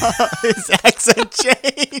 His accent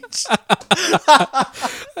changed.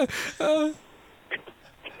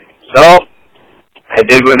 So, I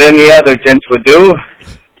did what any other gents would do.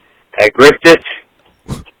 I gripped it,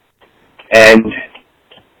 and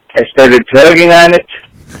I started tugging on it.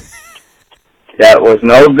 That was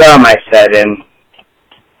no gum I sat in.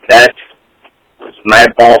 That was my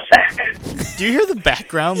ball sack. Do you hear the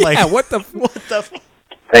background? Yeah, what the... What the?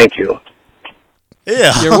 Thank you.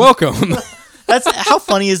 Yeah. You're welcome. That's how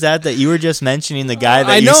funny is that you were just mentioning the guy that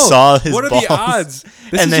I you know. saw his What are balls. the odds?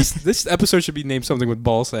 This, And is then- this episode should be named something with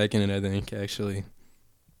ball sack in it, I think, actually.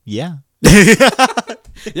 Yeah.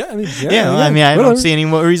 Yeah, I mean, I mean, I don't whatever. see any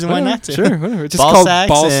more reason why Whatever, not to. Sure, whatever. It's just Ball called sacks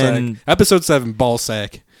Ball and- Sack. Episode 7, Ball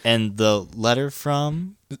Sack. And the letter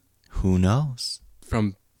from who knows?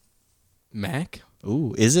 From Mac?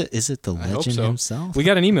 Ooh, is it the I hope legend so. himself? We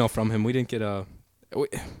got an email from him. We didn't get a...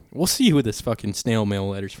 We'll see who this fucking snail mail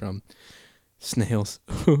letter's from. Snails.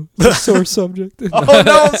 Sore subject. Oh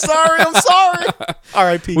no, I'm sorry.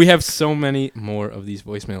 R.I.P. We have so many more of these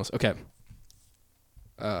voicemails. Okay.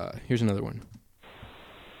 Here's another one.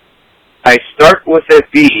 I start with a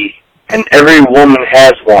B, and every woman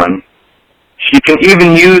has one. She can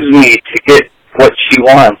even use me to get what she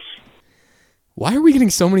wants. Why are we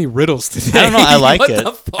getting so many riddles today? I don't know. I like What it.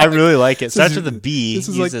 the fuck? I really like it. This Starts is- with a B. This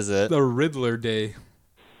is Uses like it. the Riddler day.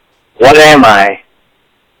 What am I?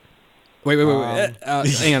 Wait.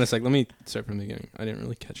 Hang on a sec. Let me start from the beginning. I didn't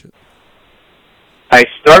really catch it. I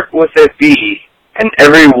start with a B, and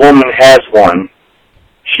every woman has one.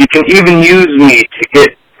 She can even use me to get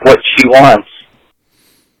what she wants.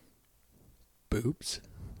 Boobs?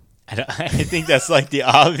 I think that's like the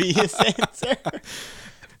obvious answer.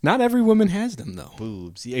 Not every woman has them, though.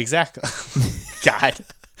 Boobs. Yeah, exactly. God.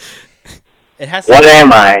 It has to What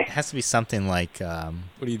am I? It has to be something like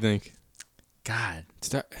What do you think? God.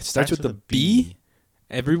 It starts with the B.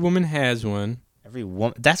 Every woman has one. Every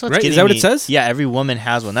woman. That's what's Right? getting Is that what me- it says? Yeah, every woman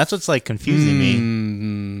has one. That's what's like confusing me.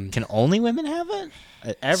 Mm, Can only women have it?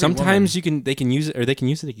 Every sometimes woman. they can use it, or they can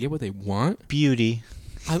use it to get what they want. Beauty.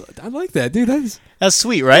 I like that, dude. That's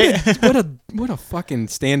sweet, right? What a fucking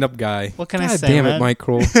stand-up guy. What can I God say, damn man? it, Mike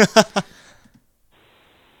Kroll.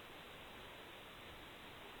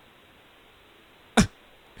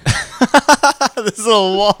 This is a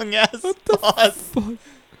long ass pause. Fuck.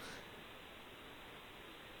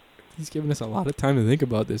 He's giving us a lot of time to think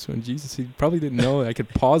about this one. Jesus, he probably didn't know I could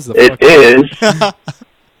pause the It fuck. is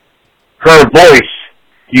her voice,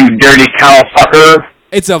 you dirty cow fucker.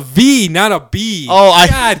 It's a V, not a B. Oh,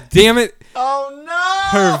 God damn it. Oh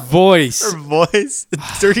no! Her voice. Her voice.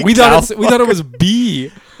 Dirty we cow thought it was B.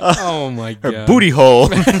 Oh my god. Her booty hole.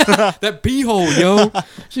 That B hole, yo.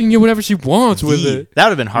 She can get whatever she wants with it. That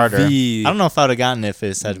would have been harder. V. I don't know if I would have gotten it if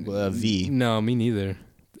it said V. No, me neither.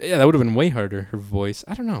 Yeah, that would have been way harder. Her voice.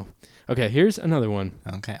 I don't know. Okay, here's another one.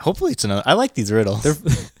 Okay. Hopefully it's another. I like these riddles.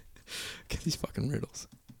 Get these fucking riddles.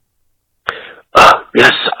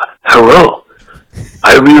 Yes, hello.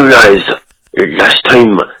 I realize last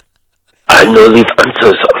time I know these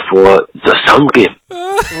answers for the sound game.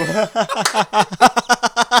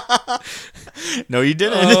 No, you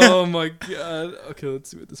didn't. Oh my god. Okay, let's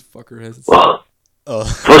see what this fucker has to say. Well,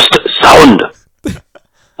 first sound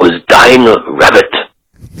was dying rabbit.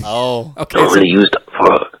 Oh. Okay, Normally used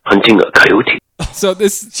for hunting a coyote. So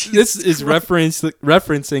this is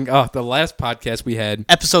referencing the last podcast we had.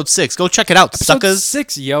 Episode 6. Go check it out, Episode suckers.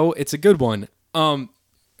 6, yo. It's a good one.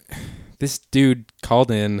 This dude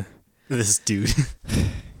called in. This dude.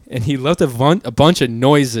 And he left a bunch of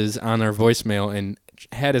noises on our voicemail and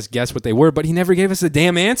had us guess what they were, but he never gave us the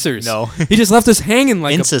damn answers. No. He just left us hanging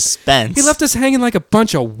like in suspense. He left us hanging like a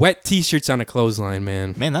bunch of wet T-shirts on a clothesline,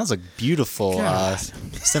 man. Man, that was a beautiful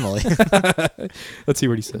simile. Let's see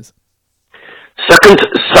what he says. Second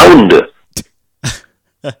sound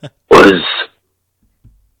was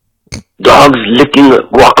dogs licking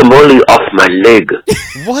guacamole off my leg.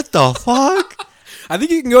 What the fuck? I think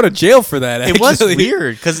you can go to jail for that. Actually. It was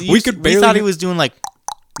weird because we thought he was doing like.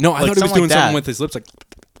 No, I thought he was doing something with his lips, like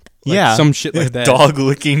some shit like that. Dog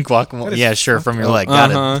licking guacamole. Yeah, sure, from your leg.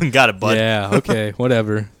 Got it, bud. Yeah, okay,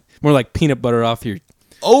 whatever. More like peanut butter off your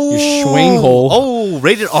schwing hole. Oh,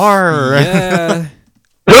 rated R. Yeah.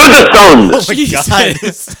 Third sound was a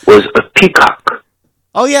peacock.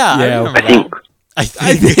 Oh yeah, I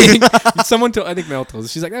think someone told. I think Mel told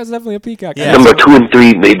us. She's like, that was definitely a peacock. Yeah. Number 2 and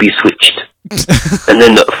 3 may be switched, and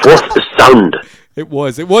then the fourth sound. It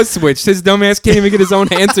was switched. His dumbass can't even get his own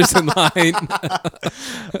answers in line.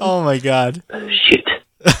 Oh my god. Shit.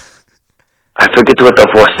 I forget what the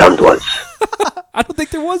fourth sound was. I don't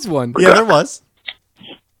think there was one. Yeah, there was.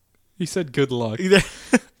 He said good luck.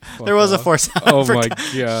 There was a fourth sound. Oh my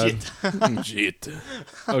god. Shit.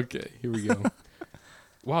 Okay, here we go.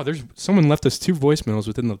 Wow, someone left us 2 voicemails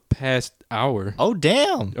within the past hour. Oh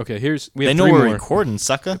damn. Okay, we have 3 more. They know we're recording,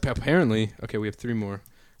 sucker. Apparently. Okay, we have 3 more.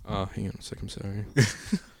 Hang on a second, I'm sorry.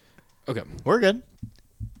 Okay. We're good.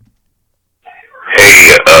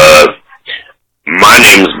 Hey, my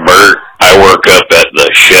name's Bert. I work up at the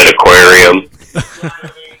Shed Aquarium.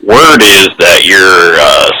 Word is that your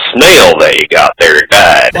snail that you got there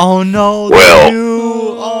died. Oh no.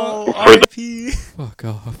 Well, fuck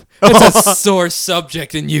off. It's a sore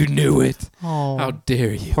subject and you knew it. Oh. How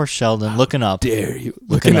dare you? Poor Sheldon, looking up. Dare you?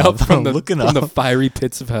 Looking up from the fiery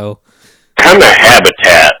pits of hell. Kind of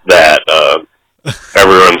habitat that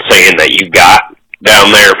everyone's saying that you got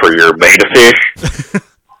down there for your betta fish.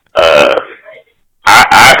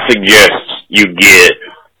 I suggest you get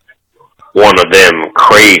one of them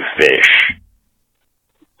crayfish.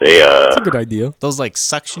 That's a good idea. Those like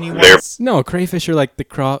suction-y ones? No, crayfish are like the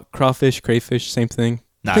crawfish, crayfish, same thing.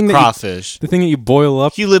 Not crawfish. The thing that you boil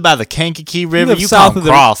up. You live by the Kankakee River. You south call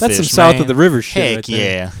crawfish. That's some south of the river shit. Heck right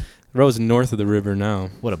there. yeah. The road's north of the river now.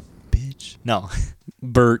 What a bitch. No.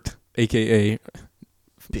 Bert, a.k.a.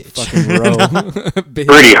 bitch. Fucking row.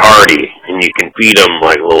 Pretty hardy, and you can feed them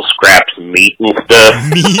like little scraps of meat and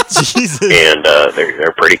stuff. Meat, Jesus. And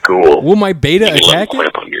they're pretty cool. Will my beta you can attack let them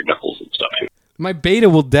it? climb on your knuckles and stuff. My beta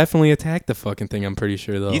will definitely attack the fucking thing, I'm pretty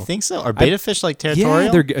sure, though. You think so? Are beta fish like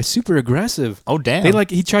territorial? Yeah, they're super aggressive. Oh, damn.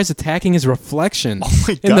 He tries attacking his reflection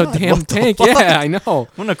in the damn tank. Yeah, I know.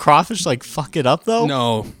 Wouldn't a crawfish like fuck it up though?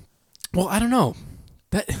 No. Well, I don't know.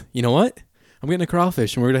 You know what? I'm getting a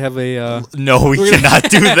crawfish, and we're gonna have a. No, we cannot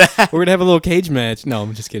do that. We're gonna have a little cage match. No,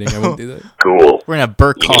 I'm just kidding. I wouldn't do that. Cool. We're gonna have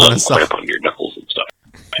Bert calling us up. On your knuckles and stuff.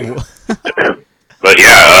 But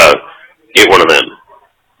yeah, get one of them.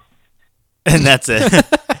 And that's it.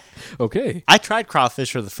 Okay. I tried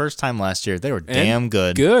crawfish for the first time last year. They were damn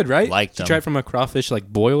good. Good, right? Liked them. Did you try it from a crawfish like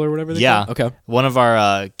boil or whatever? Yeah. Okay. One of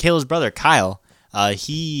our Kayla's brother, Kyle,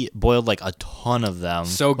 he boiled like a ton of them.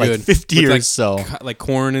 So good. Like 50 With, or so. Like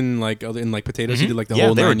corn and like potatoes. Mm-hmm. You did like the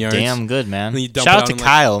whole 9 yards. Damn good, man. And Shout out to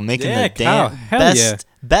Kyle making the damn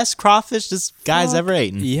best crawfish this guy's ever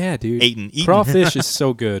eaten. Yeah, dude. Eaten. Crawfish is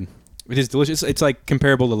so good. It is delicious. It's like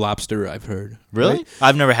comparable to lobster, I've heard. Really? Right?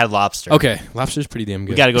 I've never had lobster. Okay, lobster's pretty damn good.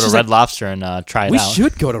 We got to go to Red Lobster and try it we out. We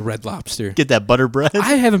should go to Red Lobster. Get that butter bread.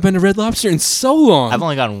 I haven't been to Red Lobster in so long. I've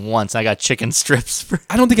only gone once. I got chicken strips.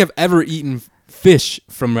 I don't think I've ever eaten fish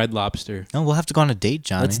from Red Lobster. No, we'll have to go on a date,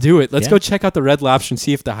 Johnny. Let's do it. Let's go check out the Red Lobster and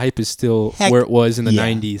see if the hype is still where it was in the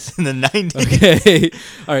 90s. In the 90s. Okay.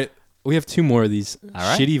 All right. We have 2 more of these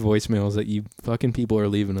right. shitty voicemails that you fucking people are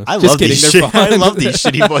leaving us. I Just love kidding. these They're fun. I love these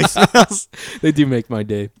shitty voicemails. They do make my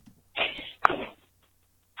day.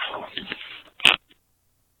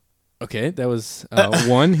 Okay, that was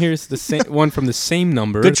one. Here's the same one from the same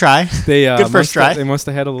number. Good try. Good first try. They must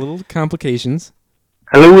have had a little complications.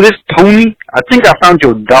 Hello, this is Tony. I think I found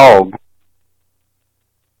your dog.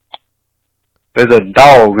 There's a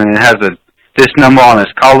dog and it has this number on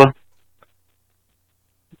its collar.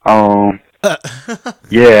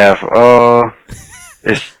 Yeah,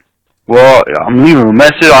 I'm leaving a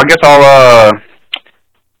message. I guess I'll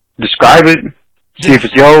describe it, see if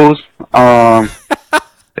it's yours.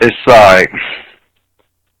 It's like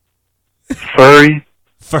furry.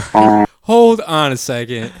 Hold Hold on a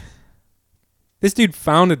second. This dude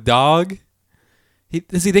found a dog.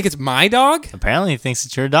 Does he think it's my dog? Apparently he thinks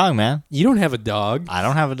it's your dog, man. You don't have a dog. I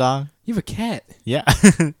don't have a dog. You have a cat. Yeah.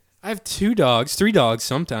 I have 2 dogs, 3 dogs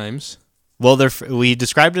sometimes. Well, we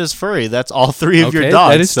described it as furry. That's all 3 of your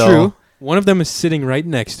dogs. That is true. One of them is sitting right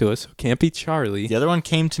next to us. So it can't be Charlie. The other one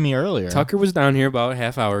came to me earlier. Tucker was down here about a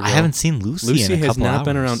half hour ago. I haven't seen Lucy in a Lucy has couple not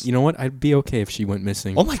been hours. around. You know what? I'd be okay if she went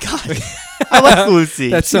missing. Oh my god. I like Lucy.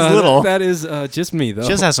 That's She's little. That is just me though. She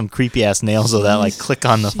just has some creepy ass nails though that like click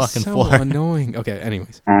on the fucking so floor. annoying. Okay,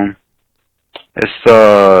 anyways. It's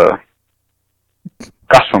got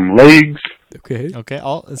some legs. Okay. Okay.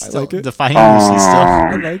 It's I still like it. defining Lucy still.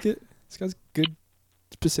 I like it. It's got good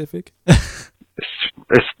specific.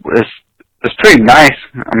 It's pretty nice.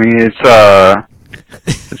 I mean, it's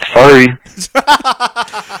furry.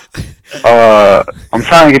 I'm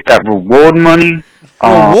trying to get that reward money.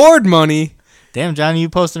 Reward money? Damn, Johnny, you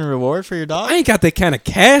posting a reward for your dog? I ain't got that kind of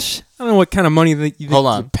cash. I don't know what kind of money that Hold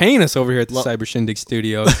you're on. paying us over here at the Cyber Shindig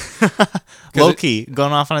Studios. Low-key,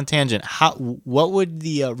 going off on a tangent, what would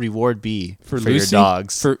the reward be for your Lucy?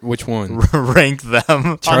 dogs? For which one? Rank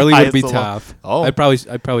them. Charlie would be top. top. Oh, I'd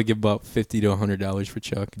probably give about $50 to $100 for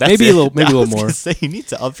Chuck. That's maybe it. a little I was more. gonna say, you need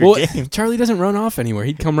to up your game. Charlie doesn't run off anywhere.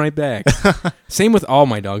 He'd come right back. Same with all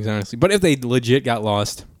my dogs, honestly. But if they legit got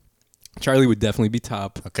lost, Charlie would definitely be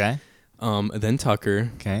top. Okay. Then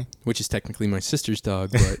Tucker. Okay. Which is technically my sister's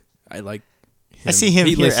dog, but I like him. I see him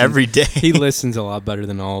here every day. He listens a lot better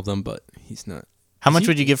than all of them, but he's not. How much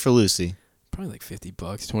would you give for Lucy? Probably like $50,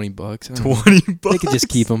 $20. $20. They could just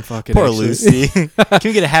keep him. Fucking Poor Lucy. Can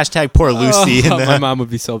we get a hashtag poor Lucy in there? My mom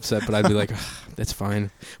would be so upset, but I'd be like, that's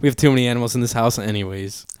fine. We have too many animals in this house,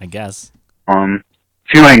 anyways. I guess. If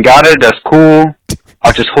you ain't got it, that's cool.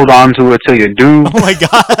 I'll just hold on to it till you do. Oh my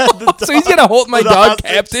god! So he's gonna hold my dog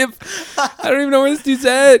captive? I don't even know where this dude's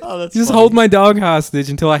at. That's just funny. hold my dog hostage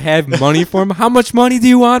until I have money for him. How much money do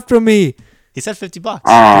you want from me? He said $50.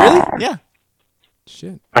 Really? Yeah.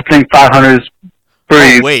 Shit. I think 500 is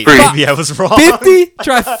pretty. Wait, pretty. maybe I was wrong. 50?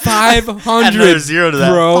 Try 500. Add another zero to that.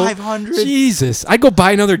 Bro. 500. Jesus. I'd go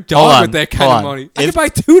buy another Hold dog on, with that kind hold of on. money. I could buy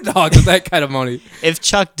 2 dogs with that kind of money. If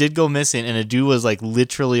Chuck did go missing and a dude was like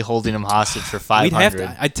literally holding him hostage for $500, We'd have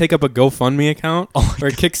to. I'd take up a GoFundMe account or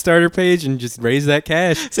a Kickstarter page and just raise that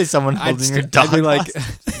cash. say someone I'd holding your st- dog I'd be like,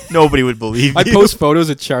 hostage. Nobody would believe I'd you. post photos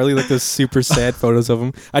of Charlie, like those super sad photos of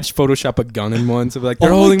him. I'd just Photoshop a gun in one. So be like, they're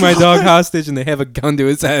Oh my holding my God. dog hostage and they have a gun to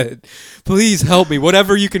his head. Please help me.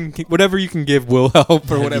 Whatever you can give will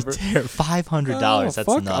help or That'd be whatever. $500. Oh, That's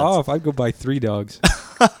fuck nuts. off. I'd go buy 3 dogs.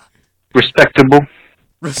 Respectable.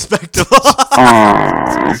 Respectable.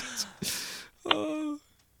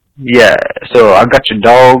 Yeah, so I got your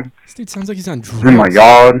dog. This dude sounds like he's on drugs. He's in my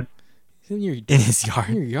yard. He's in your In his yard.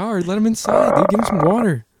 In your yard. Let him inside, dude. Give him some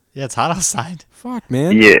water. Yeah, it's hot outside. Fuck,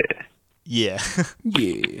 man. Yeah. Yeah.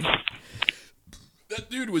 Yeah. That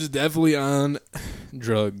dude was definitely on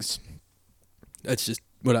drugs. That's just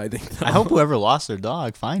what I think. Though. I hope whoever lost their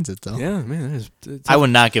dog finds it though. Yeah, man. That is, I would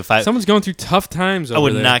not give Someone's going through tough times. I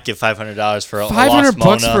would over not give $500 for a $500 lost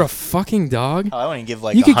Mona. for a fucking dog. Oh, I wouldn't give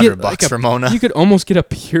like $100 for Mona. You could almost get a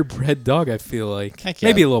purebred dog. I feel like Heck yeah.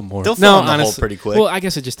 maybe a little more. They'll fill in the hole honestly, pretty quick. Well, I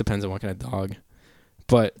guess it just depends on what kind of dog.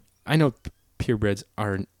 But I know purebreds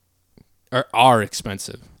are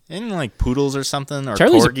expensive. And like poodles or something, or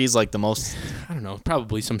Charlie's corgis, like the most. I don't know,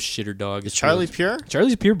 probably some shitter dog. Is Charlie pure?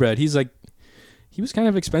 Charlie's purebred. He was kind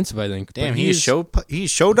of expensive, I think. Damn, but he's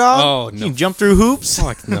show dog. Oh no, he jump through hoops.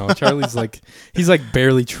 Fuck no, Charlie's he's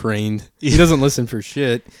barely trained. He doesn't listen for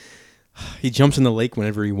shit. He jumps in the lake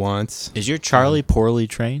whenever he wants. Is your Charlie poorly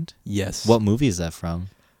trained? Yes. What movie is that from?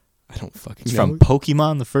 I don't fucking It's know. from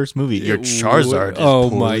Pokemon, the first movie. Your Charizard is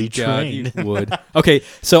poorly trained. You would. Okay,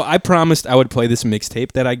 so I promised I would play this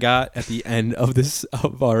mixtape that I got at the end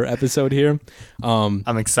of our episode here. I'm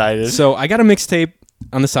excited. So I got a mixtape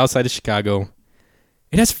on the south side of Chicago.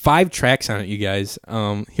 It has 5 tracks on it, you guys.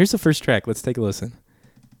 Here's the first track. Let's take a listen.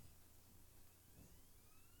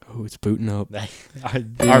 Oh, it's booting up. Okay.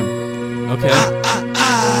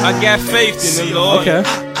 I got faith in the Lord. Okay.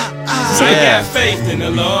 I got faith in the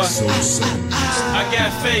Lord. I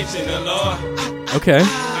got faith in the Lord. Okay.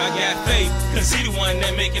 I got faith, cause he the one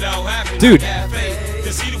that make it all happen. Dude. I got faith,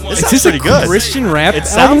 cause he the one Is this a Christian rap It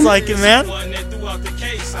sounds album? like it, man. one that threw out the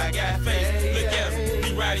case. I got faith. Look at him,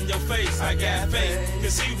 he right in your face. I got faith,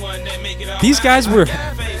 cause he the one that make it all These guys happen. were I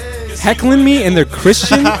got faith, 'cause he heckling me and they're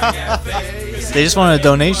Christian? I got faith, 'cause They just want a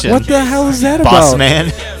donation. What the hell is that Boss about? man.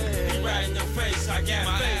 he right in your face. I got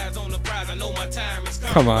my eyes on the prize. I know my time is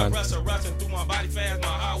coming. Come on. Rushing through my body fast. My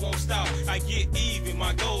heart won't stop. I get even.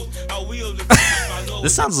 My goals. I will.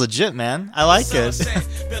 This sounds legit, man. I like it.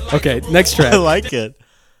 Okay, next track. I like it.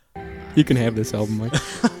 You can have this album, Mike.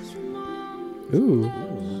 Ooh.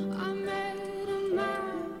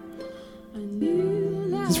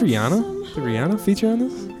 Is this Rihanna? Did Rihanna feature on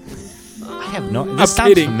this? I have no. I'm This sounds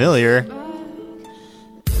kidding. familiar.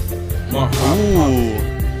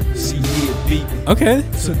 Ooh. See here beeping. Okay.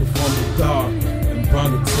 Took it from the dark and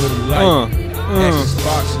brought it to the light. Extra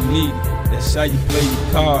sparks you need. That's how you play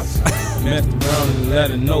your cards. Messed around and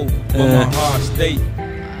let her know what my heart state.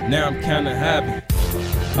 Now I'm kinda having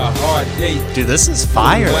a hard day. Dude, this is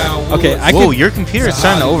fire. Okay, Whoa, your computer is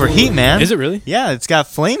starting to overheat, man. Is it really? Yeah, it's got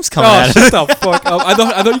flames coming Oh, out of shut it. the fuck up. I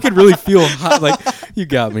thought you could really feel hot. Like, you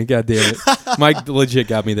got me. God damn it. Mike legit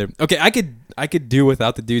got me there. Okay, I could do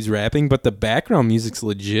without the dudes rapping, but the background music's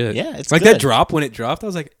legit. Yeah, it's like good. that drop when it dropped. I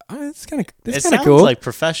was like, oh, it's kind It of sounds cool. like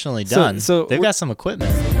professionally done. So they've got some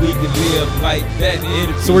equipment. We can live like that.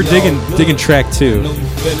 It'll So be we're digging all good. digging track I 2. know you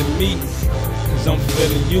feeling me, 'cause I'm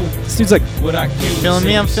feeling you. This dude's like, What I can't Feeling me,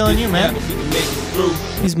 say I'm is feeling still you, man. happy to make it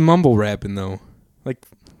through. he's mumble rapping though. Like,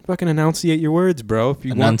 fucking enunciate your words, bro. If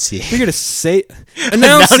you Enunciate. want, if you're gonna say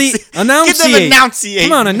enunciate. Get them enunciate.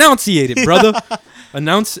 Come on, enunciate it, brother.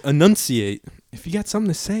 Enunciate. If you got something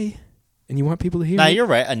to say and you want people to hear Nah, it, you're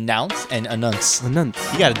right. Announce and announce. announce.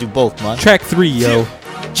 You got to do both, man. Track 3, yo.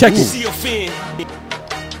 Check it. See your fin.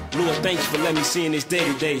 Lord, thanks for letting me see in this day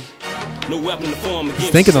to day. No weapon to form against.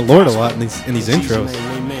 He's thanking the Lord a lot in these intros,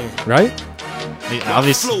 Amen. right?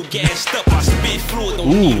 Obviously. Flow gassed up, I spit fluid, don't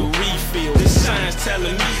need a refill. The signs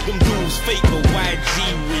telling me them dudes fake, but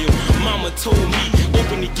YG real. Mama told me,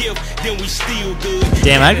 open the gift, then we still good.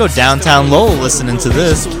 Damn, I'd go downtown Lowell listening to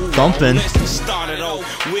this, thumping. Started off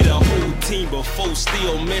with a whole team before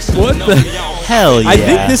still messing What up the- y'all. Hell yeah. I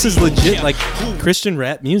think this is legit, like, Christian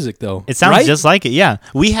rap music, though. It sounds right? just like it, yeah.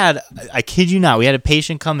 We had, I kid you not, we had a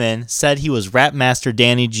patient come in, said he was Rap Master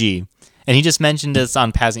Danny G. And he just mentioned this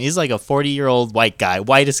on passing. He's like a 40-year-old white guy,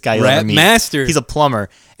 whitest guy you'll ever Rap meet. Master. He's a plumber.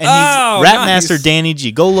 And Oh, he's Rap nice. Master Danny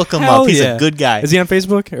G. Go look him Hell up. He's yeah. a good guy. Is he on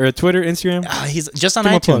Facebook or Twitter, Instagram? He's just on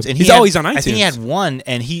Give him a plug. iTunes. And He's he had- always on I think he iTunes. had one,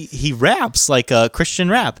 and he raps like a Christian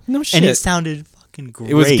rap. No And shit. it sounded fucking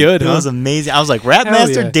great. It was good, It huh? was amazing. I was like, Rap Hell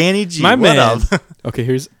Master yeah. Danny G. My what man. up? Okay,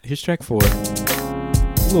 here's track 4.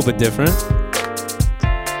 A little bit different.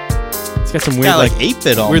 It's got some weird, Got like like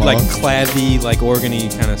 8-bit weird, like almost. clavy, like organy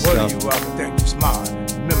kind of What do stuff. you ever think you smart?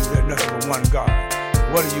 Remember there's nothing but one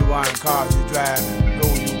God. What do you want cars you drive?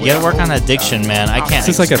 You gotta work on that diction, man. I can't.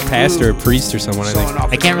 It's just like a pastor or priest or someone, I think.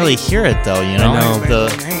 I can't really hear it though. You know, I know.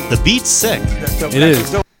 the beat's sick. It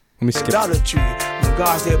is. Let me skip. Dollar Tree. When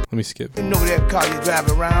God said, Let me skip. you know that car you drive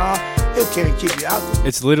around, it can't keep you out there.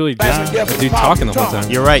 It's literally just a dude talking the whole time.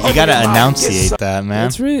 You're right. You gotta enunciate that, man.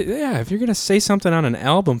 It's really, yeah. If you're gonna say something on an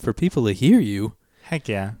album for people to hear you, Heck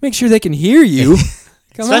yeah. make sure they can hear you.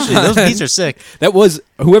 Come Especially on. those beats are sick. That was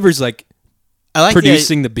whoever's like I like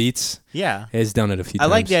producing the beats. Yeah. Has done it a few I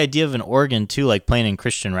times. like the idea of an organ too, like playing in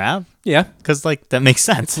Christian rap. Yeah, because like that makes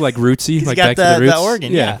sense. It's like rootsy, He's like got back to the roots. the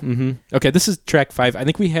organ. Yeah. Mm-hmm. Okay, this is track 5. I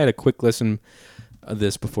think we had a quick listen of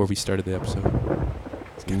this before we started the episode.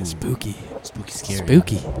 It's kind of spooky. Spooky, scary.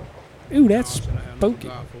 Spooky. Ooh, that's spooky.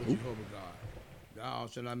 Thou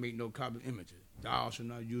shalt not make no carbon images. Thou shalt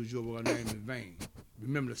not use your name in vain.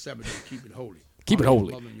 Remember the Sabbath day, keep it holy. Keep it Honor your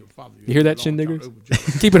holy. mother and your father. You hear that, Your Lord, Shindiggers? thou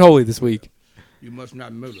overjoyed. Keep it holy this week. You must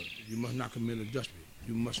not murder. You must not commit adultery.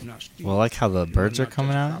 You must not steal. Well, I like how the birds are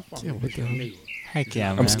coming out. Yeah, what the hell? Heck yeah,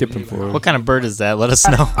 man. I'm skipping forward. What kind of bird is that? Let us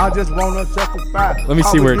know. I just wanna testify. Let me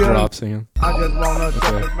see where it I was drops again. I just wanna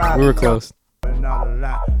testify. We were close. Not a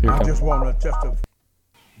lie. Here it I comes. just wanna testify.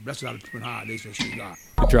 Blessed are the people high. They shall see God.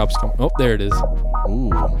 The drops come. Oh, there it is. Ooh.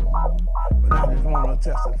 But I just wanna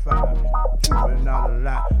testify. Truth is not a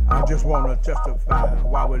lie. I just wanna testify.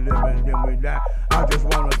 While we're living, then we die. I just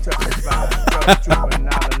wanna testify. Tell the truth and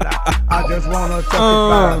not a lie. I just wanna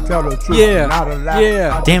testify. Tell the truth yeah, and not a lie.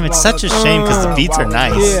 yeah. I Damn, just it's such a wanna shame because the testify. beats are While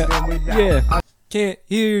we're nice. living, then we die. Yeah. Can't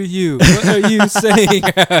hear you. What are you saying?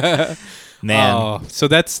 Man. Oh, so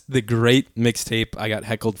that's the great mixtape I got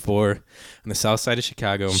heckled for on the south side of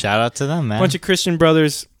Chicago. Shout out to them, man. Bunch of Christian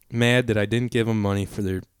brothers mad that I didn't give them money for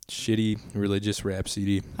their shitty religious rap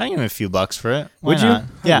CD. I give him a few bucks for it. Why Would you? not?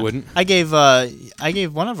 I Yeah. wouldn't. I gave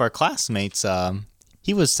one of our classmates.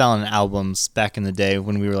 He was selling albums back in the day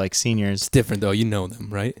when we were like seniors. It's different though. You know them,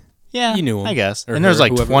 right? Yeah, You knew him. I guess. Or And there's her,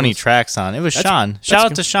 like whoever it 20 was. tracks on. It was That's- Sean. that's Shout out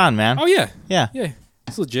good. to Sean, man. Oh yeah, Yeah. yeah.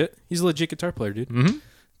 He's legit. He's a legit guitar player, dude. Mm-hmm.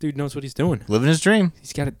 Dude knows what he's doing. Living his dream.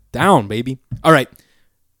 He's got it down, baby. All right,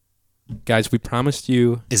 guys. We promised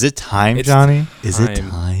you. Is it time, It's Johnny? Is it time.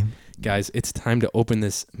 time? Guys, it's time to open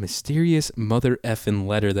this mysterious mother effing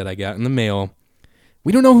letter that I got in the mail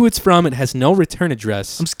We don't know who it's from. It has no return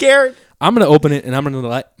address. I'm scared. I'm going to open it, and I'm going to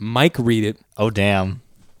let Mike read it. Oh, damn.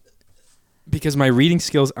 Because my reading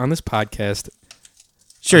skills on this podcast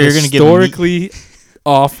Sure, are you're going to give historically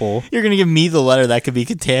awful. You're going to give me the letter that could be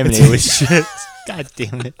contaminated with shit. God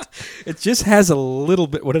damn it. It just has a little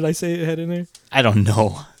bit. What did I say it had in there? I don't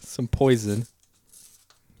know. Some poison.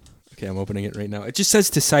 Okay, I'm opening it right now. It just says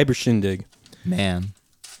to Cyber Shindig. Man.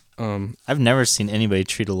 I've never seen anybody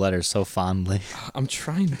treat a letter so fondly. I'm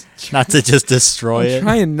trying not to just destroy it. I'm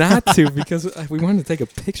trying not to because we wanted to take a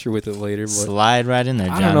picture with it later. But slide right in there,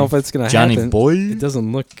 Johnny. I don't know if it's going to Johnny happen. boy. It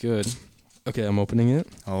doesn't look good. Okay, I'm opening it.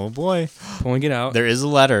 Oh, boy. Pulling it out. There is a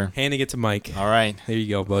letter. Handing it to Mike. All right. There you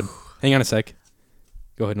go, bud. Hang on a sec.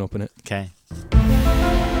 Go ahead and open it. Okay.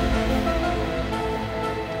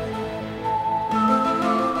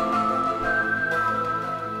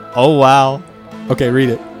 Oh, wow. Okay, read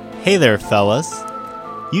it. Hey there, fellas.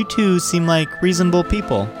 You two seem like reasonable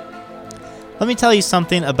people. Let me tell you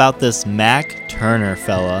something about this Mac Turner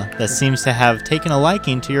fella that seems to have taken a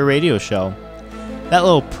liking to your radio show. That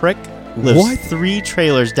little prick lives 3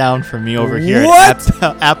 trailers down from me over here at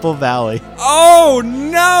Apple Valley. Oh,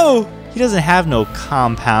 no! He doesn't have no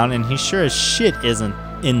compound, and he sure as shit isn't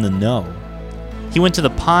in the know. He went to the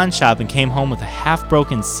pawn shop and came home with a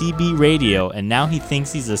half-broken CB radio, and now he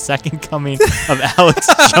thinks he's the second coming of Alex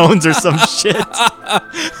Jones or some shit.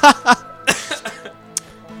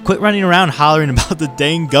 Quit running around hollering about the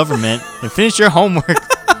dang government and finish your homework.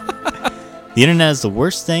 The internet is the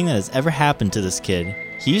worst thing that has ever happened to this kid.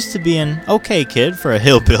 He used to be an okay kid for a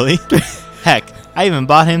hillbilly. Heck, I even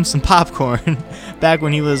bought him some popcorn back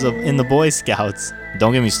when he was in the Boy Scouts.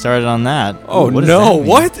 Don't get me started on that. Oh, what no.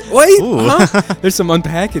 What? Wait. Huh? There's some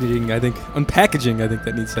unpackaging, I think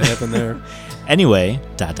that needs to happen there. Anyway,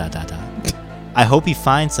 I hope he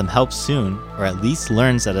finds some help soon, or at least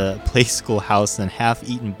learns that a play school house and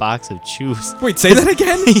half-eaten box of chews. Wait, say that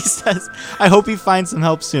again? He says, I hope he finds some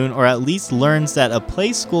help soon, or at least learns that a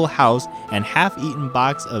play school house and half-eaten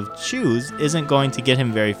box of chews isn't going to get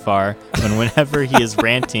him very far whenever he is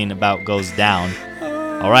ranting about goes down.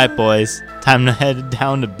 All right, boys, time to head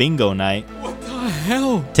down to bingo night. What the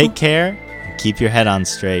hell? Take care and keep your head on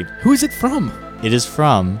straight. Who is it from? It is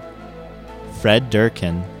from Fred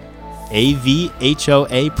Durkin,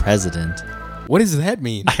 AVHOA president. What does that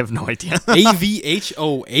mean? I have no idea.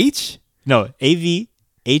 AVHOH? No,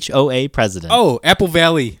 AVHOA president. Oh, Apple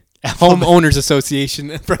Valley Homeowners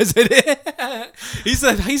Association president.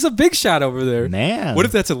 He's a big shot over there. Man. What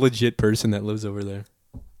if that's a legit person that lives over there?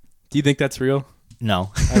 Do you think that's real?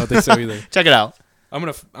 No. I don't think so either. Check it out. I'm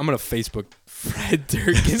gonna Facebook Fred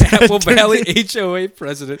Durkin, Apple Valley HOA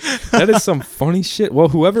president. That is some funny shit. Well,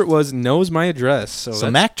 whoever it was knows my address.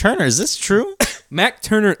 So Mac Turner, is this true? Mac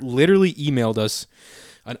Turner literally emailed us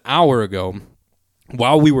an hour ago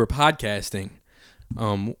while we were podcasting,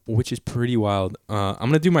 which is pretty wild. I'm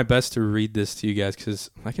gonna do my best to read this to you guys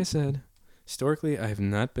because, like I said, historically I have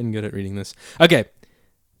not been good at reading this. Okay,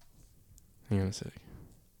 hang on a sec.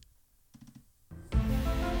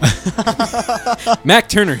 Mac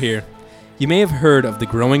Turner here. You may have heard of the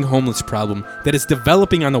growing homeless problem that is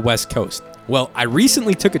developing on the West Coast. Well, I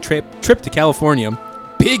recently took a trip to California.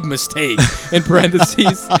 Big mistake, in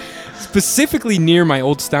parentheses, specifically near my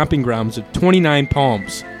old stomping grounds of 29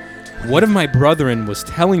 Palms. One of my brethren was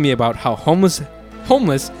telling me about how homeless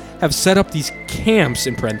have set up these camps,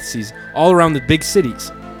 in parentheses, all around the big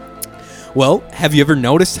cities. Well, have you ever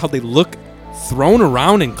noticed how they look thrown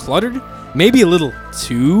around and cluttered? Maybe a little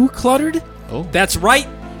too cluttered? Oh. That's right.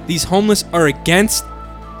 These homeless are agents.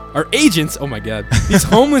 Oh my God. These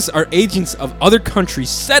homeless are agents of other countries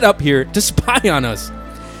set up here to spy on us.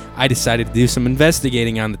 I decided to do some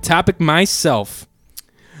investigating on the topic myself.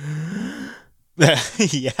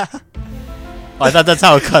 Yeah. Oh, I thought that's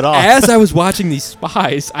how it cut off. As I was watching these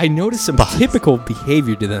spies, I noticed some typical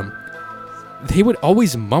behavior to them. They would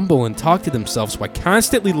always mumble and talk to themselves while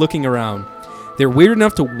constantly looking around. They're weird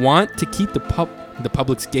enough to want to keep the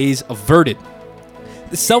public's gaze averted.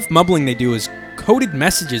 The self-mumbling they do is coded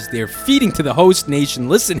messages they're feeding to the host nation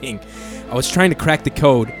listening. I was trying to crack the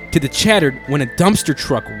code to the chatter when a dumpster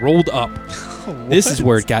truck rolled up. This is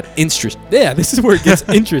where it got interesting. Yeah, this is where it gets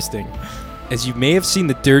interesting. As you may have seen,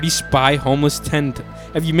 the dirty spy homeless tend to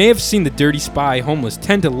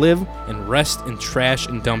live and rest in trash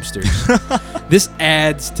and dumpsters. This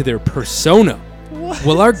adds to their persona.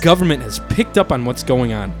 Well, our government has picked up on what's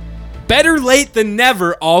going on. Better late than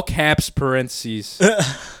never, all caps, parentheses.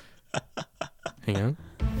 Hang on.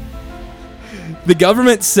 The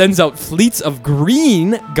government sends out fleets of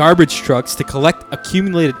green garbage trucks to collect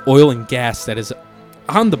accumulated oil and gas that is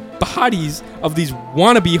on the bodies of these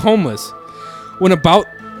wannabe homeless. What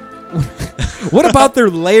about their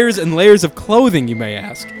layers and layers of clothing, you may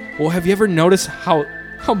ask? Well, have you ever noticed how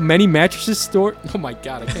many mattresses store? Oh my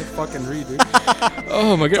god, I can't fucking read, dude.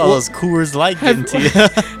 Oh my god. All those Coors Light getting to you.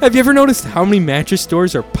 Have you ever noticed how many mattress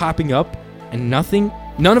stores are popping up and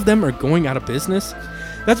none of them are going out of business?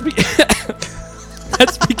 That's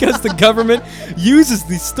because the government uses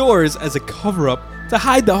these stores as a cover-up to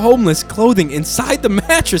hide the homeless clothing inside the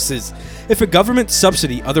mattresses. If a government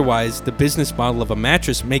subsidy, otherwise the business model of a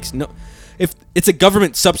mattress makes no... If it's a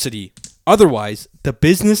government subsidy, otherwise the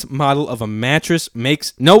business model of a mattress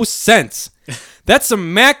makes no sense. That's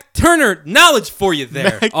some Mac Turner knowledge for you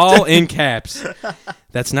there, all in caps.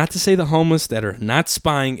 That's not to say the homeless that are not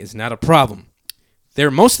spying is not a problem.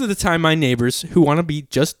 They're most of the time my neighbors who want to be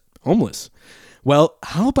just homeless. Well,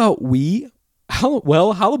 how about when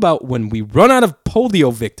we run out of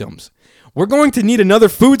polio victims? We're going to need another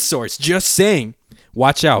food source, just saying.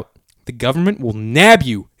 Watch out. The government will nab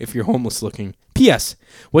you if you're homeless looking. P.S.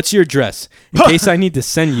 What's your address? In case I need to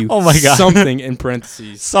send you something in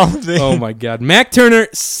parentheses. Something. Oh my God. Mac Turner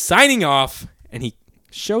signing off. And he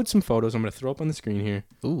showed some photos I'm going to throw up on the screen here.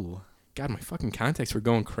 Ooh. God, my fucking contacts were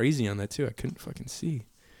going crazy on that too. I couldn't fucking see.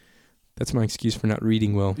 That's my excuse for not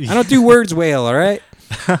reading well. I don't do words well, all right?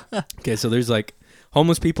 Okay, so there's like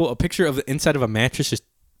homeless people, a picture of the inside of a mattress, just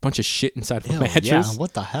a bunch of shit inside of a mattress. Yeah,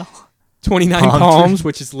 what the hell? 29 Palms,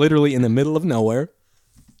 which is literally in the middle of nowhere.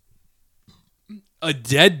 A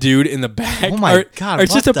dead dude in the back. Oh my God, Or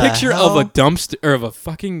it's just a what the picture hell? of a dumpster, or of a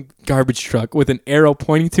fucking garbage truck with an arrow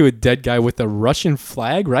pointing to a dead guy with a Russian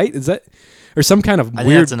flag, right? Is that... Or some kind of I weird...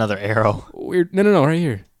 think that's another arrow. Weird... No, right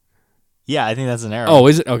here. Yeah, I think that's an arrow. Oh,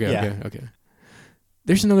 is it? Okay, Yeah. okay.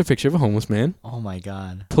 There's another picture of a homeless man. Oh my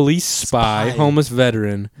God. Police spy, homeless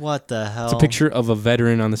veteran. What the hell? It's a picture of a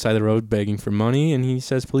veteran on the side of the road begging for money, and he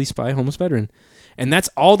says police spy, homeless veteran. And that's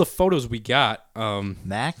all the photos we got.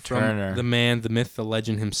 Mac from Turner. The man, the myth, the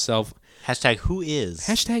legend himself. Hashtag who is?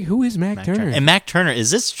 Hashtag who is Mac Turner? And Mac Turner, is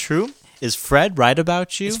this true? Is Fred right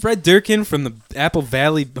about you? It's Fred Durkin from the Apple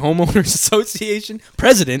Valley Homeowners Association.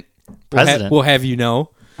 President. We'll have you know.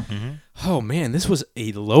 Mm-hmm. Oh, man, this was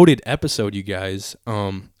a loaded episode, you guys.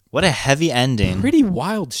 What a heavy ending. Pretty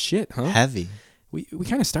wild shit, huh? Heavy. We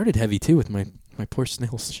kind of started heavy, too, with my poor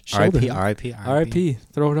snail's shoulder. R.I.P.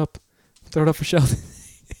 Throw it up. Throw it up for Sheldon.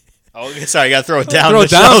 Oh, sorry, I got to throw it down. Throw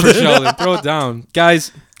it down for Sheldon. Throw it down.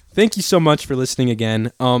 Guys, thank you so much for listening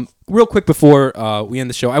again. Real quick before we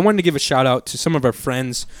end the show, I wanted to give a shout out to some of our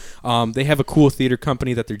friends. They have a cool theater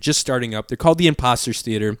company that they're just starting up. They're called The Imposters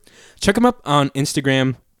Theater. Check them up on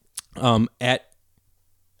Instagram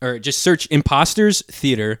or just search Imposters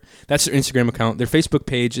Theater. That's their Instagram account. Their Facebook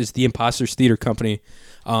page is The Imposters Theater Company.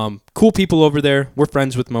 Cool people over there. We're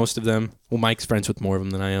friends with most of them. Well, Mike's friends with more of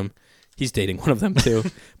them than I am. He's dating one of them too.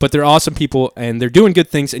 But they're awesome people and they're doing good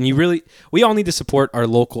things. And we all need to support our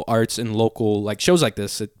local arts and local like shows like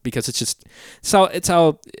this because it's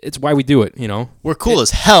why we do it. You know, we're cool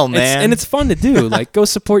as hell, man, and it's fun to do. Like, go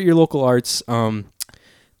support your local arts.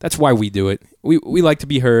 That's why we do it. We like to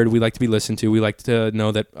be heard. We like to be listened to. We like to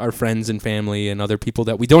know that our friends and family and other people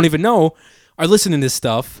that we don't even know are listening to this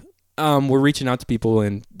stuff. We're reaching out to people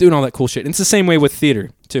and doing all that cool shit. And it's the same way with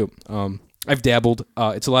theater too. I've dabbled.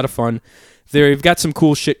 It's a lot of fun. They've got some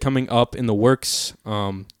cool shit coming up in the works.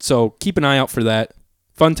 So keep an eye out for that.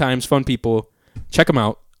 Fun times, fun people. Check them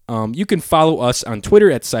out. You can follow us on Twitter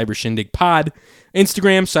at CyberShindigPod,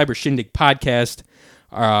 Instagram CyberShindigPodcast,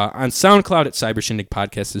 on SoundCloud at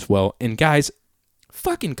CyberShindigPodcast as well. And guys,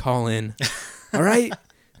 fucking call in. All right?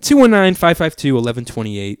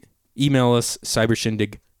 219-552-1128. Email us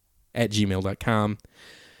cybershindig@gmail.com.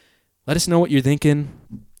 Let us know what you're thinking.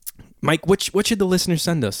 Mike, what should the listeners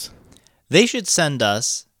send us? They should send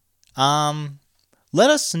us, let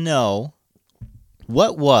us know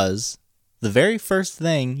what was the very first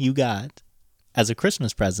thing you got as a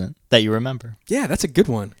Christmas present that you remember. Yeah, that's a good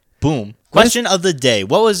one. Boom. Question of the day.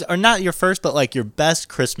 What was, or not your first, but like your best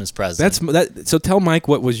Christmas present? So tell Mike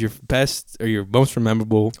what was your best or your most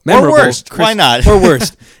memorable or worst. Why not? Or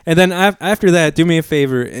worst. And then after that, do me a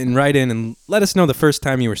favor and write in and let us know the first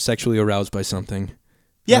time you were sexually aroused by something.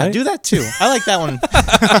 Yeah, right? Do that too. I like that one.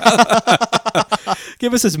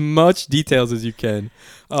 Give us as much details as you can.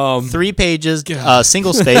 3 pages,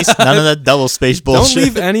 single space, none of that double space bullshit. Don't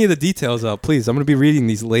leave any of the details out, please. I'm going to be reading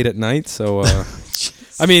these late at night, so...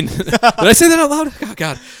 I mean, did I say that out loud? Oh,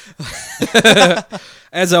 God.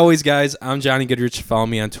 As always, guys, I'm Johnny Goodrich. Follow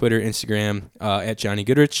me on Twitter, Instagram, at Johnny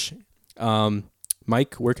Goodrich.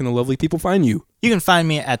 Mike, where can the lovely people find you? You can find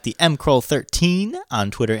me at the mcroll13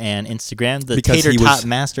 on Twitter and Instagram. The Because Tater he Tot was-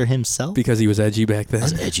 Master himself. Because he was edgy back then. I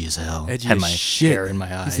was edgy as hell. Edgy Had as my shit. hair in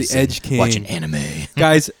my eyes. He's the edge and king. Watching anime.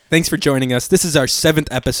 Guys, thanks for joining us. This is our 7th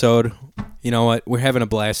episode. You know what? We're having a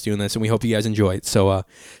blast doing this, and we hope you guys enjoy it. So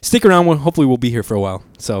stick around. Hopefully we'll be here for a while.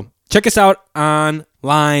 So check us out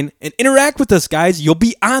online and interact with us, guys. You'll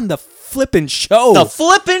be on the flipping show. The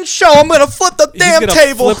flipping show. I'm going to flip the damn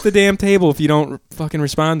table. Flip the damn table if you don't fucking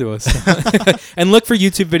respond to us. And look for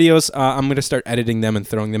YouTube videos. I'm going to start editing them and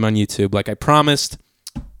throwing them on YouTube like I promised.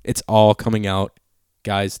 It's all coming out.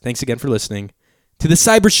 Guys, thanks again for listening to the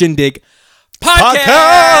Cyber Shindig podcast.